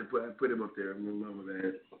EO. I had to put him up there. Remember,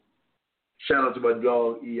 man. Shout out to my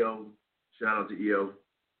dog EO. Shout out to EO.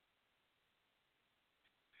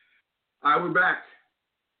 All right, we're back.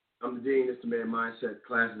 I'm the dean. It's the man mindset.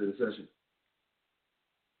 Classes in session.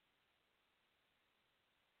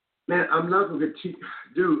 Man, I'm not gonna critique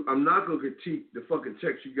the fucking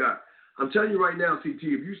text you got. I'm telling you right now, CT, if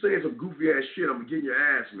you saying some goofy ass shit, I'm gonna get in your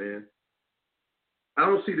ass, man. I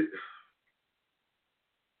don't see the.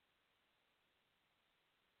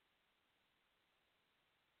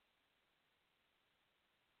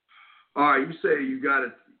 All right, you say you got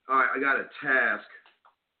it. All right, I got a task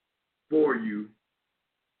for you.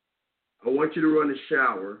 I want you to run the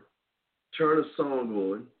shower, turn a song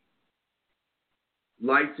on,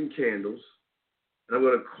 lights and candles, and I'm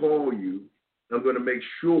going to call you. I'm going to make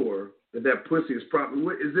sure that pussy is proper.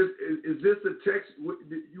 Is this the text?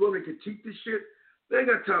 You want me to critique this shit? I ain't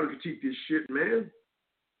got time to critique this shit, man.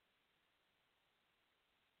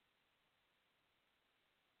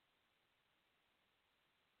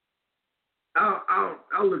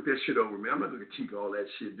 I'll look that shit over, man. I'm not going to critique all that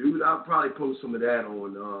shit, dude. I'll probably post some of that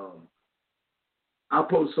on I'll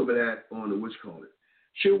post some of that on the whatchamacallit.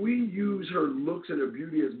 Should we use her looks and her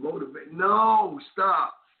beauty as motivation? No,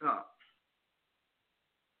 stop.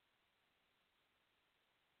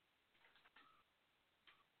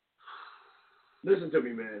 Listen to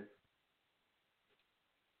me, man.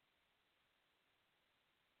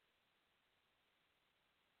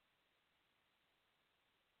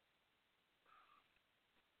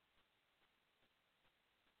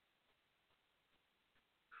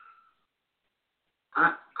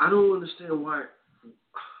 I don't understand why.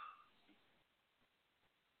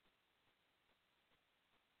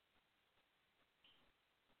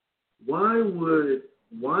 Why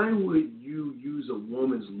would you use a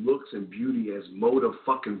woman's looks and beauty as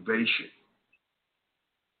motivation?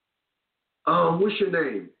 What's your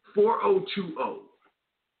name? 4020.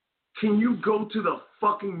 Can you go to the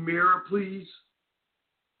fucking mirror, please?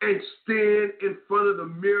 And stand in front of the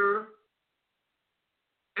mirror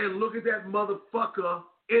and look at that motherfucker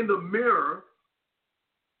in the mirror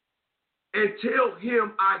and tell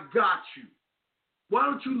him I got you. Why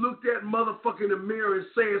don't you look that motherfucker in the mirror and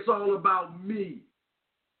say it's all about me?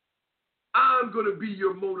 I'm going to be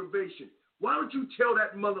your motivation. Why don't you tell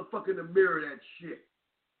that motherfucker in the mirror that shit?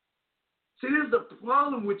 See, this is the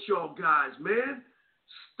problem with y'all guys, man.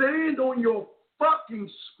 Stand on your fucking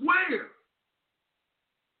square.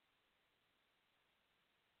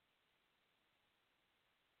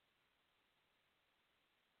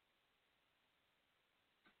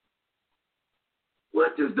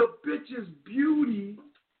 What does the bitch's beauty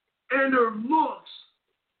and her looks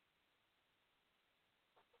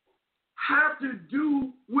have to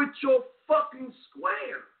do with your fucking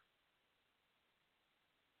square?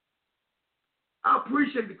 I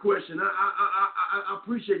appreciate the question. I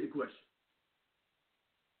appreciate the question.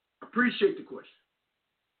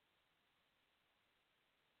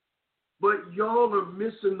 But y'all are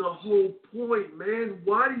missing the whole point, man.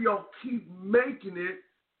 Why do y'all keep making it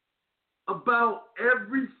about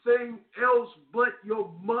everything else but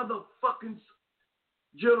your motherfucking...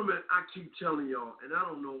 Gentlemen, I keep telling y'all, and I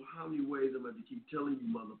don't know how many ways I'm going to keep telling you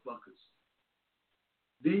motherfuckers.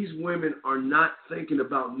 These women are not thinking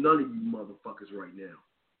about none of you motherfuckers right now.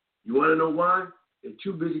 You want to know why? They're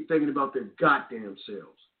too busy thinking about their goddamn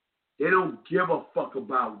selves. They don't give a fuck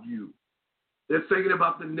about you. They're thinking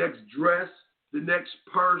about the next dress, the next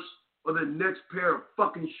purse, or the next pair of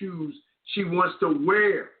fucking shoes she wants to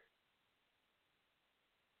wear.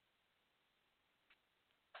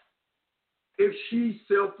 If she's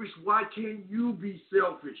selfish, why can't you be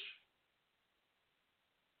selfish?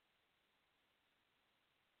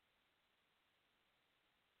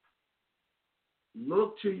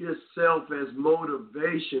 Look to yourself as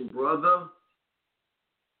motivation, brother.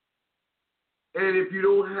 And if you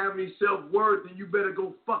don't have any self-worth, then you better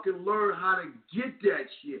go fucking learn how to get that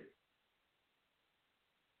shit.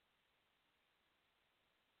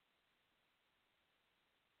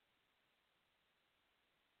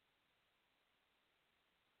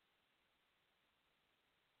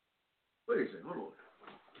 Wait a second, hold on.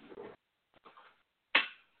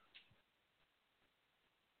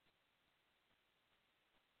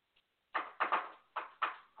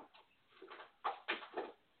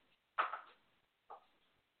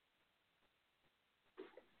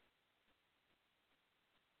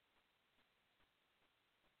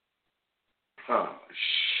 Oh,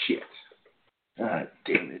 shit. God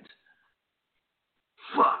damn it.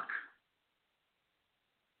 Fuck.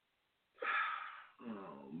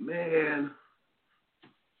 Oh, man.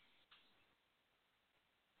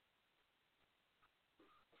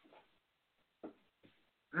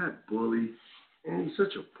 That bully. Man, he's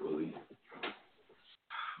such a bully.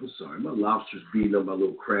 I'm sorry. My lobster's beating up my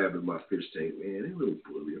little crab in my fish tank, man. That little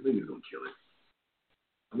bully. I think he's going to kill it.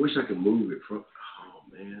 I wish I could move it from... Oh,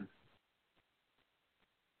 man.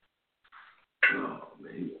 Oh,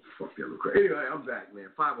 man, he gonna fuck that little crap. Anyway, I'm back, man.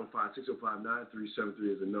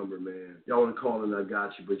 515-605-9373 is the number, man. Y'all want to call in, I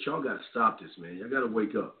got you. But y'all got to stop this, man. Y'all got to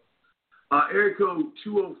wake up. Area code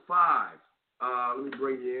 205. Let me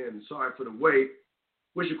bring you in. Sorry for the wait.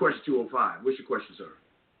 What's your question, 205? What's your question, sir?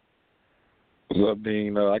 What's up,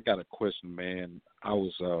 Dean? I got a question, man. I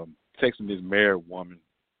was texting this married woman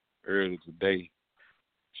earlier today.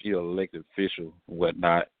 She an elected official and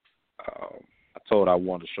whatnot. I told her I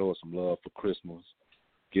wanted to show her some love for Christmas,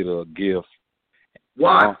 get her a gift.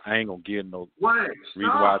 Why? I ain't gonna give no. Why? The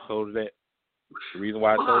reason why I told her that. The reason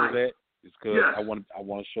why I told her that is because yes. I want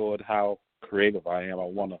to show her how creative I am. I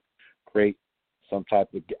want to create some type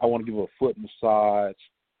of. I want to give her a foot massage.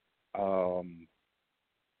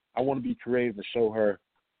 I want to be creative and show her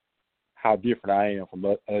how different I am from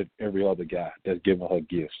every other guy that's giving her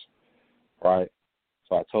gifts, right?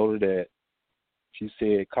 So I told her that. She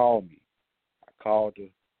said, call me. I called her.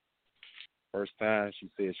 First time, she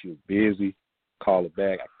said she was busy. Call her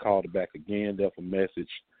back. I called her back again, left a message.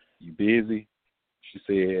 You busy? She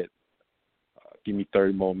said, give me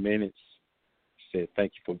 30 more minutes. She said,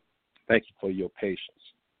 thank you for your patience.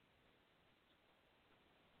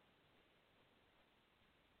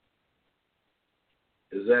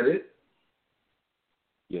 Is that it?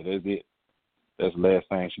 Yeah, that's it. That's the last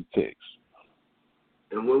thing she texted.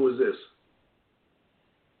 And when was this?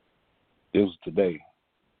 It was today.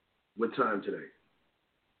 What time today?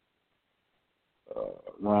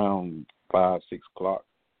 Around 5, 6 o'clock.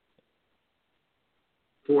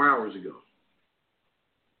 4 hours ago.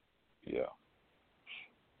 Yeah.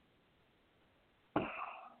 All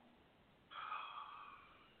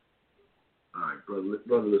right,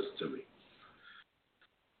 brother, listen to me.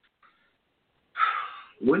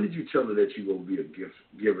 When did you tell her that you're going to be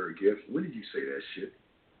give her a gift? When did you say that shit?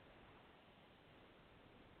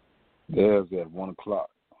 There's at 1 o'clock.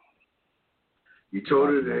 You told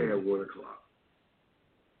her today at 1 o'clock.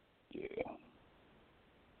 Yeah.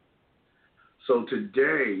 So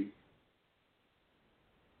today,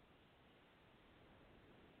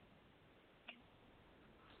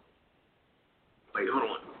 wait, hold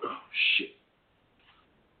on. Oh, shit.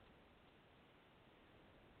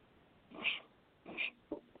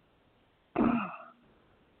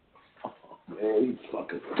 Man, you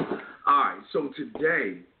fucking. All right, so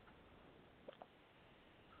today,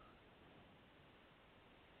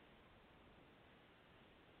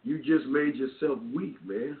 you just made yourself weak,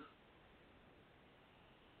 man.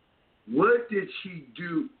 What did she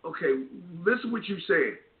do? Okay, listen what you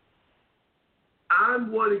said. I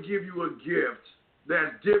want to give you a gift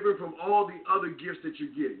that's different from all the other gifts that you're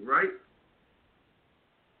getting, right?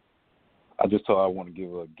 I just told her I want to give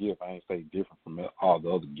her a gift. I ain't say different from all the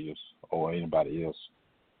other gifts or anybody else.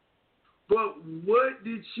 But what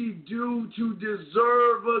did she do to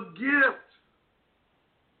deserve a gift?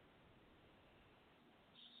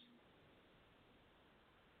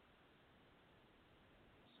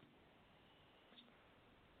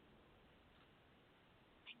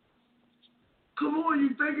 Come on, you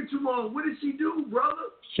thinking too long. What did she do, brother?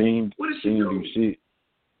 What did she do? Do shit.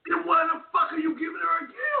 Then why the fuck are you giving her a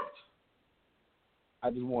gift? I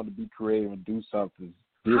just wanted to be creative and do something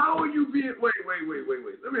different. How are you being? Wait.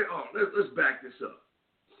 Let's back this up.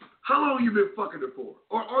 How long you been fucking her for,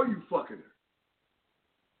 or are you fucking her?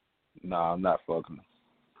 Nah, I'm not fucking her.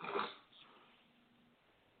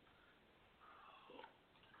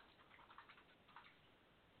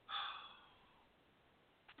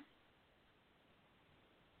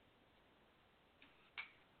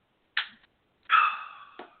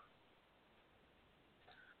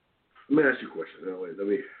 Let me ask you a question. No, wait,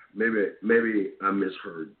 maybe I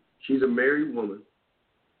misheard. She's a married woman.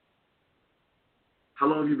 How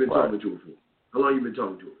long have you been talking to her for? How long have you been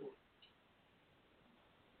talking to her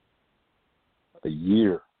for? A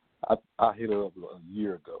year. I hit her up a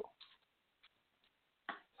year ago.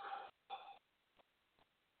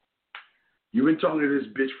 You've been talking to this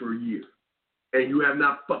bitch for a year, and you have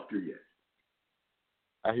not fucked her yet.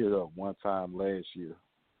 I hit her up one time last year.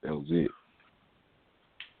 That was it.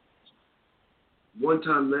 One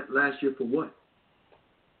time last year for what?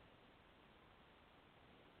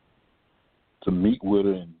 To meet with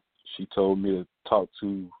her, and she told me to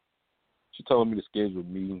schedule a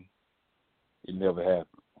meeting. It never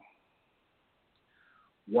happened.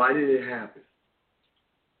 Why did it happen?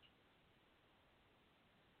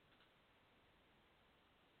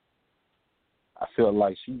 I felt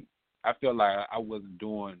like I wasn't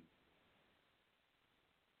doing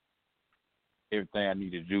everything I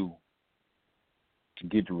needed to do to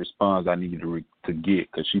get the response I needed to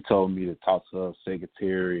get, because she told me to talk to her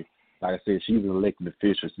secretary. Like I said, she's an elected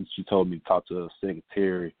official, since she told me to talk to her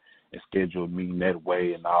secretary and schedule a meeting that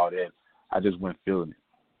way and all that. I just wasn't feeling it.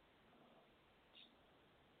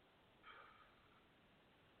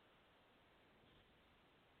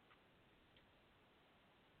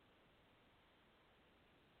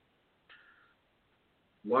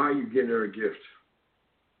 Why are you getting her a gift?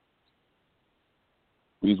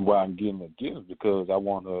 The reason why I'm getting a gift because I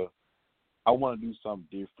want to do something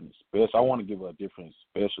different, special. I want to give her a different,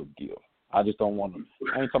 special gift. I just don't want to.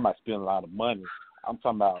 I ain't talking about spending a lot of money. I'm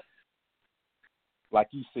talking about, like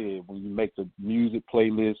you said, when you make the music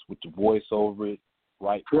playlist with the voice over it,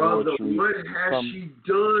 write poetry. What has she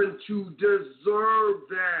done to deserve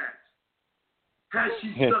that? Has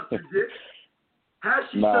she sucked your dick? Has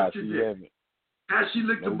she sucked your dick? Haven't. Has she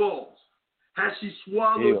licked the balls? Has she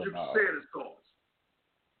swallowed your Santa sauce?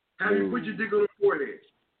 Have you put your dick on her forehead?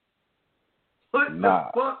 What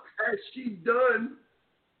the fuck has she done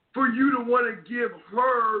for you to want to give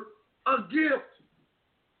her a gift?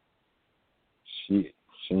 Shit.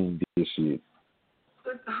 She ain't did shit.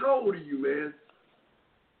 How old are you, man?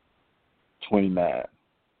 29.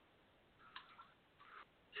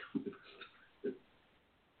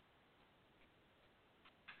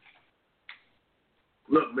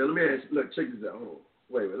 Look, man, let me ask you. Look, check this out. Hold on.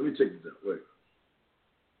 Wait, let me check this out. Wait.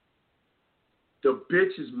 The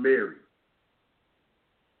bitch is married.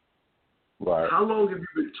 Right. How long have you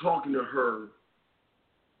been talking to her?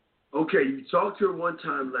 Okay, you talked to her one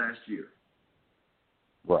time last year.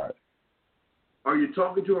 Right. Are you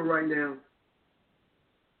talking to her right now?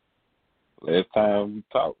 Last time we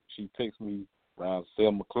talked, she texted me around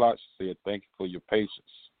 7 o'clock. She said, "Thank you for your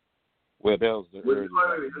patience." Well, that was the early.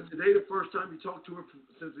 Is today the first time you talked to her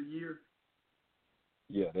since a year?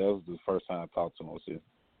 Yeah, that was the first time I talked to her since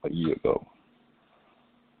a year ago.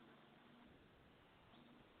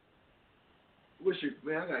 What's your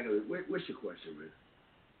question, man?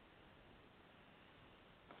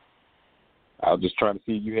 I was just trying to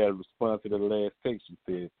see if you had a response to the last text. You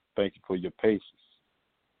said, "Thank you for your patience."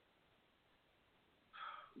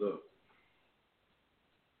 Look,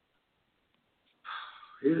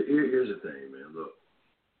 here's the thing, man. Look,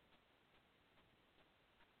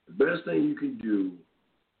 the best thing you can do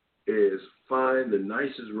is find the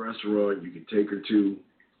nicest restaurant you can take her to,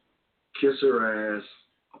 kiss her ass,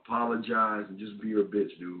 apologize, and just be her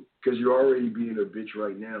bitch, dude. Because you're already being her bitch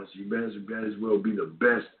right now, so you might as well be the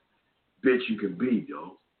best bitch you can be,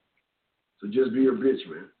 yo. So just be her bitch,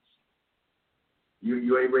 man.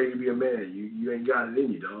 You ain't ready to be a man. You ain't got it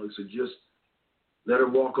in you, dog. So just let her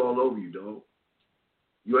walk all over you, dog.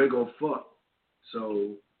 You ain't gonna fuck.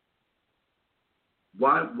 So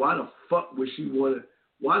why the fuck would she wanna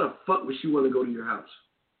go to your house?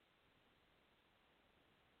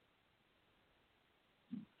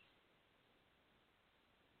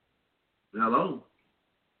 Hello?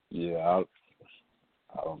 Yeah, I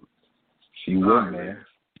don't. She would, man.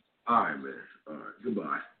 All right, man. All right.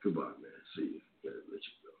 Goodbye, man. See you. Let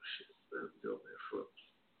you go. Shit. Let him go, man. Fuck.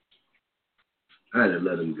 I had to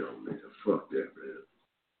let him go, man. Fuck that, man.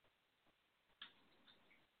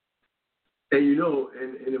 And you know,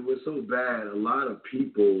 and it was so bad. A lot of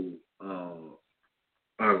people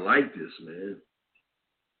are like this, man.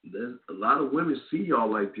 There's a lot of women see y'all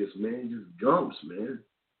like this, man. Just gumps, man.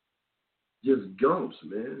 Just gumps,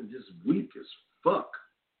 man. Just weak as fuck.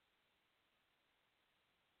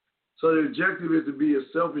 So the objective is to be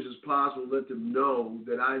as selfish as possible, let them know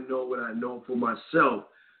that I know what I know for myself.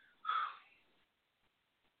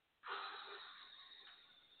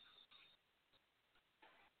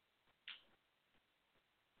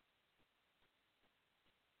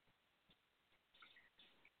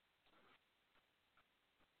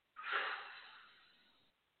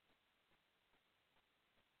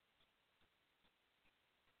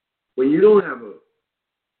 When you don't have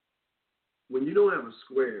a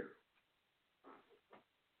square,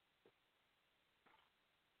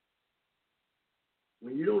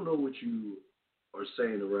 when you don't know what you are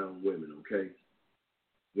saying around women, okay?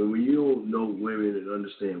 When you don't know women and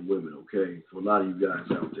understand women, okay? For a lot of you guys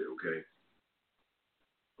out there, okay?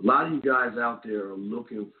 A lot of you guys out there are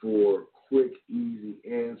looking for quick, easy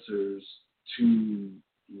answers to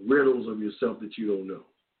riddles of yourself that you don't know.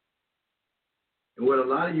 And what a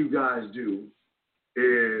lot of you guys do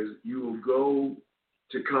is you will go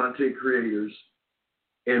to content creators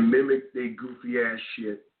and mimic their goofy ass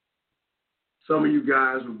shit. Some of you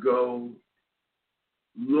guys will go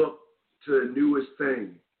look to the newest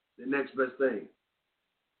thing, the next best thing.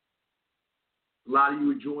 A lot of you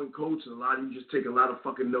would join coaches. A lot of you just take a lot of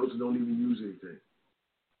fucking notes and don't even use anything.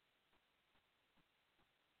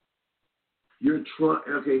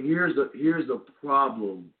 Okay, here's the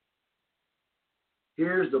problem.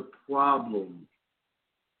 Here's the problem,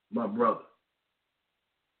 my brother.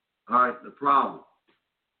 All right, the problem.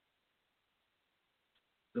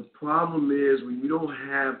 The problem is when you don't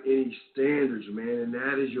have any standards, man, and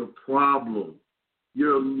that is your problem.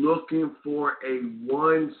 You're looking for a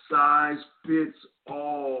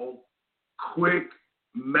one-size-fits-all, quick,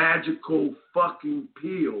 magical fucking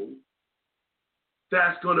pill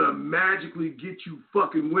that's going to magically get you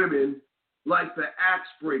fucking women like the Axe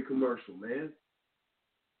Spray commercial, man.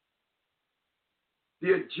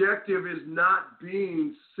 The objective is not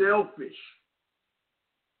being selfish.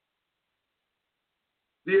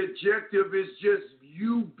 The objective is just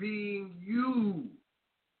you being you.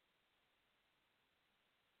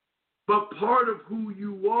 But part of who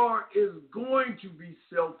you are is going to be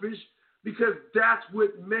selfish because that's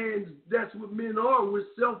what men are. We're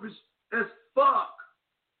selfish as fuck.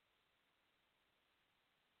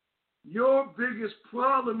 Your biggest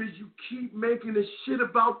problem is you keep making this shit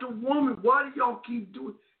about the woman. Why do y'all keep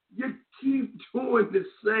doing? You keep doing the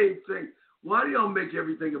same thing. Why do y'all make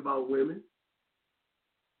everything about women?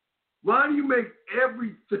 Why do you make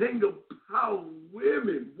everything about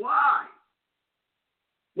women? Why?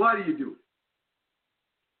 Why do you do it?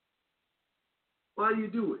 Why do you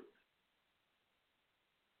do it?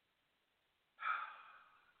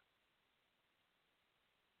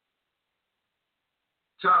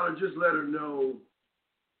 Tyler, just let her know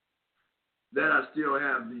that I still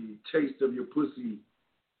have the taste of your pussy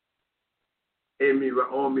in me,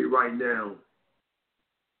 on me right now.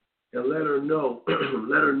 And let her know,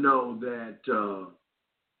 that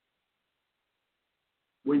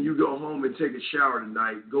when you go home and take a shower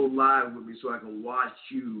tonight, go live with me so I can watch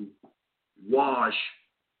you wash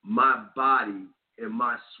my body and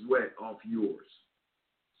my sweat off yours.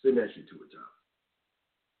 Send that shit to her, Tyler.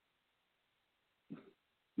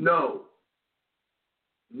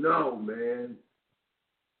 No, man.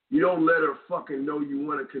 You don't let her fucking know you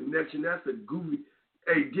want a connection. That's a goofy.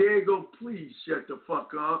 Hey, Diego, please shut the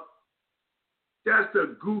fuck up. That's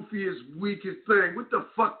the goofiest, weakest thing. What the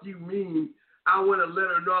fuck do you mean I want to let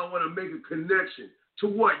her know I want to make a connection? To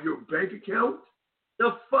what, your bank account?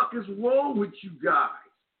 The fuck is wrong with you guys?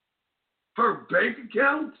 Her bank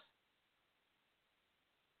account?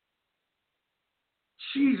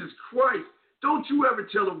 Jesus Christ. Don't you ever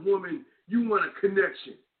tell a woman you want a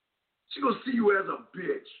connection. She gonna see you as a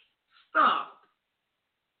bitch. Stop.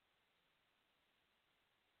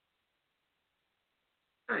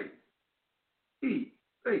 Hey, E,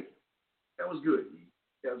 thank you. That was good, E.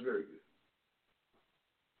 That was very good.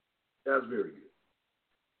 That was very good.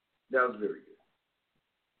 That was very good.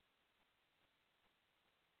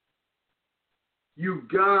 You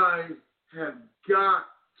guys have got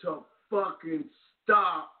to fucking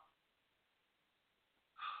stop.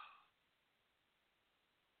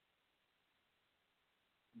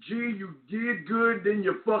 Gee, you did good, then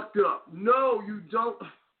you fucked up. No, you don't.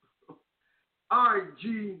 All right,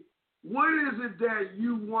 G, what is it that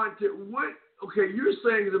you want to, okay, you're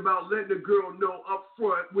saying it's about letting the girl know up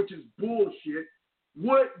front, which is bullshit.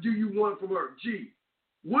 What do you want from her? G,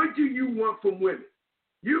 what do you want from women?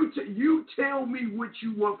 You tell me what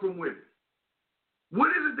you want from women. What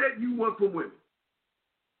is it that you want from women?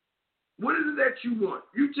 What is it that you want?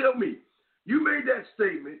 You tell me. You made that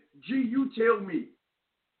statement. G, you tell me.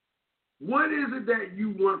 What is it that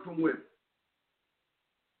you want from women?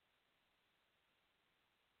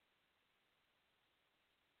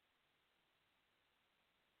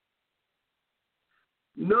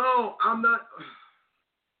 No, I'm not.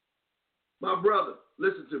 My brother,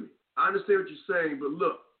 listen to me. I understand what you're saying, but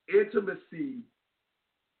look, intimacy,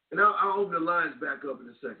 and I'll open the lines back up in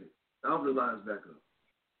a second. I'll open the lines back up.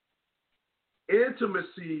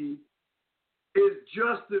 Intimacy is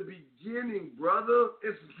just the beginning, brother.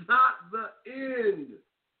 It's not the end.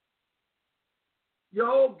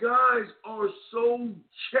 Y'all guys are so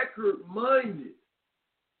checkered-minded.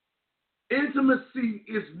 Intimacy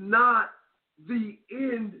is not the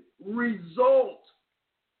end result.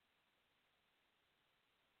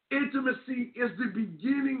 Intimacy is the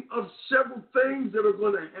beginning of several things that are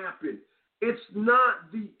going to happen. It's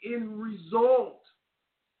not the end result.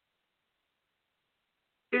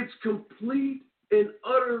 It's complete and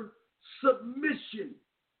utter submission.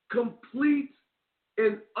 Complete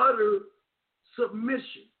and utter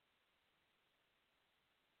submission.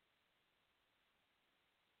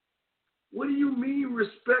 What do you mean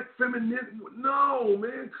respect femininity? No,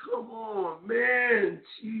 man, come on, man.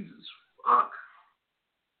 Jesus, fuck.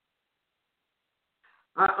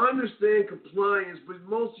 I understand compliance, but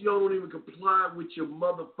most of y'all don't even comply with your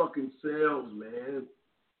motherfucking selves, man.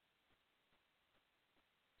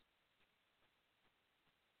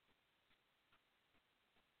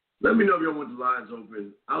 Let me know if y'all want the lines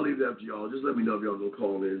open. I'll leave that up to y'all. Just let me know if y'all gonna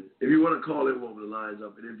call in. If you want to call in, we'll open the lines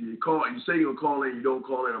up. And if you say you're gonna call in, you don't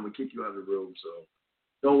call in, I'm gonna kick you out of the room. So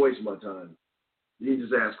don't waste my time. You can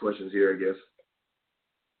just ask questions here, I guess.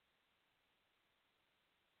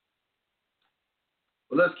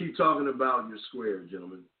 Well, let's keep talking about your square,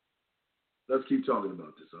 gentlemen. Let's keep talking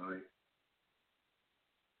about this, all right?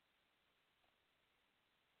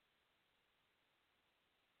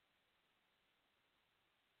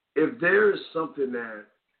 If there is something that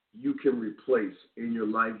you can replace in your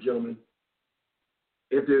life, gentlemen,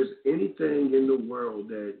 if there's anything in the world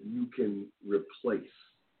that you can replace,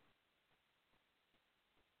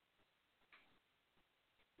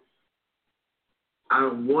 I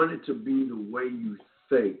want it to be the way you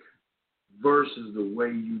think versus the way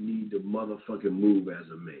you need to motherfucking move as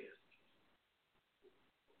a man.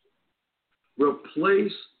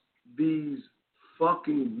 Replace these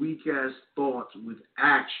fucking weak-ass thoughts with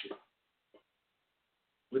action.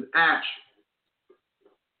 With action.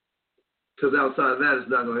 Because outside of that, it's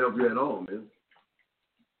not going to help you at all, man.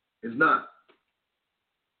 It's not.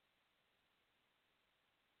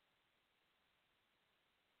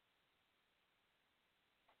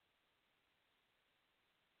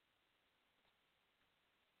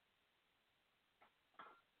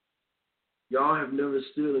 Y'all have never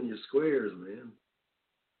stood in your squares, man.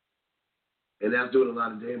 And that's doing a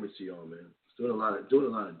lot of damage to y'all, man. It's doing a lot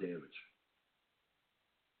of damage.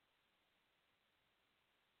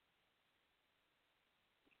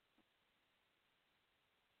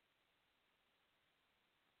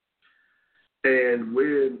 And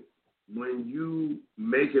when you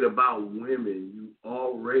make it about women, you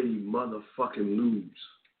already motherfucking lose.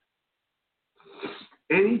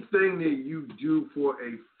 Anything that you do for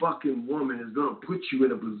a fucking woman is going to put you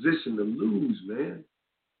in a position to lose, man.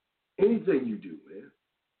 Anything you do, man.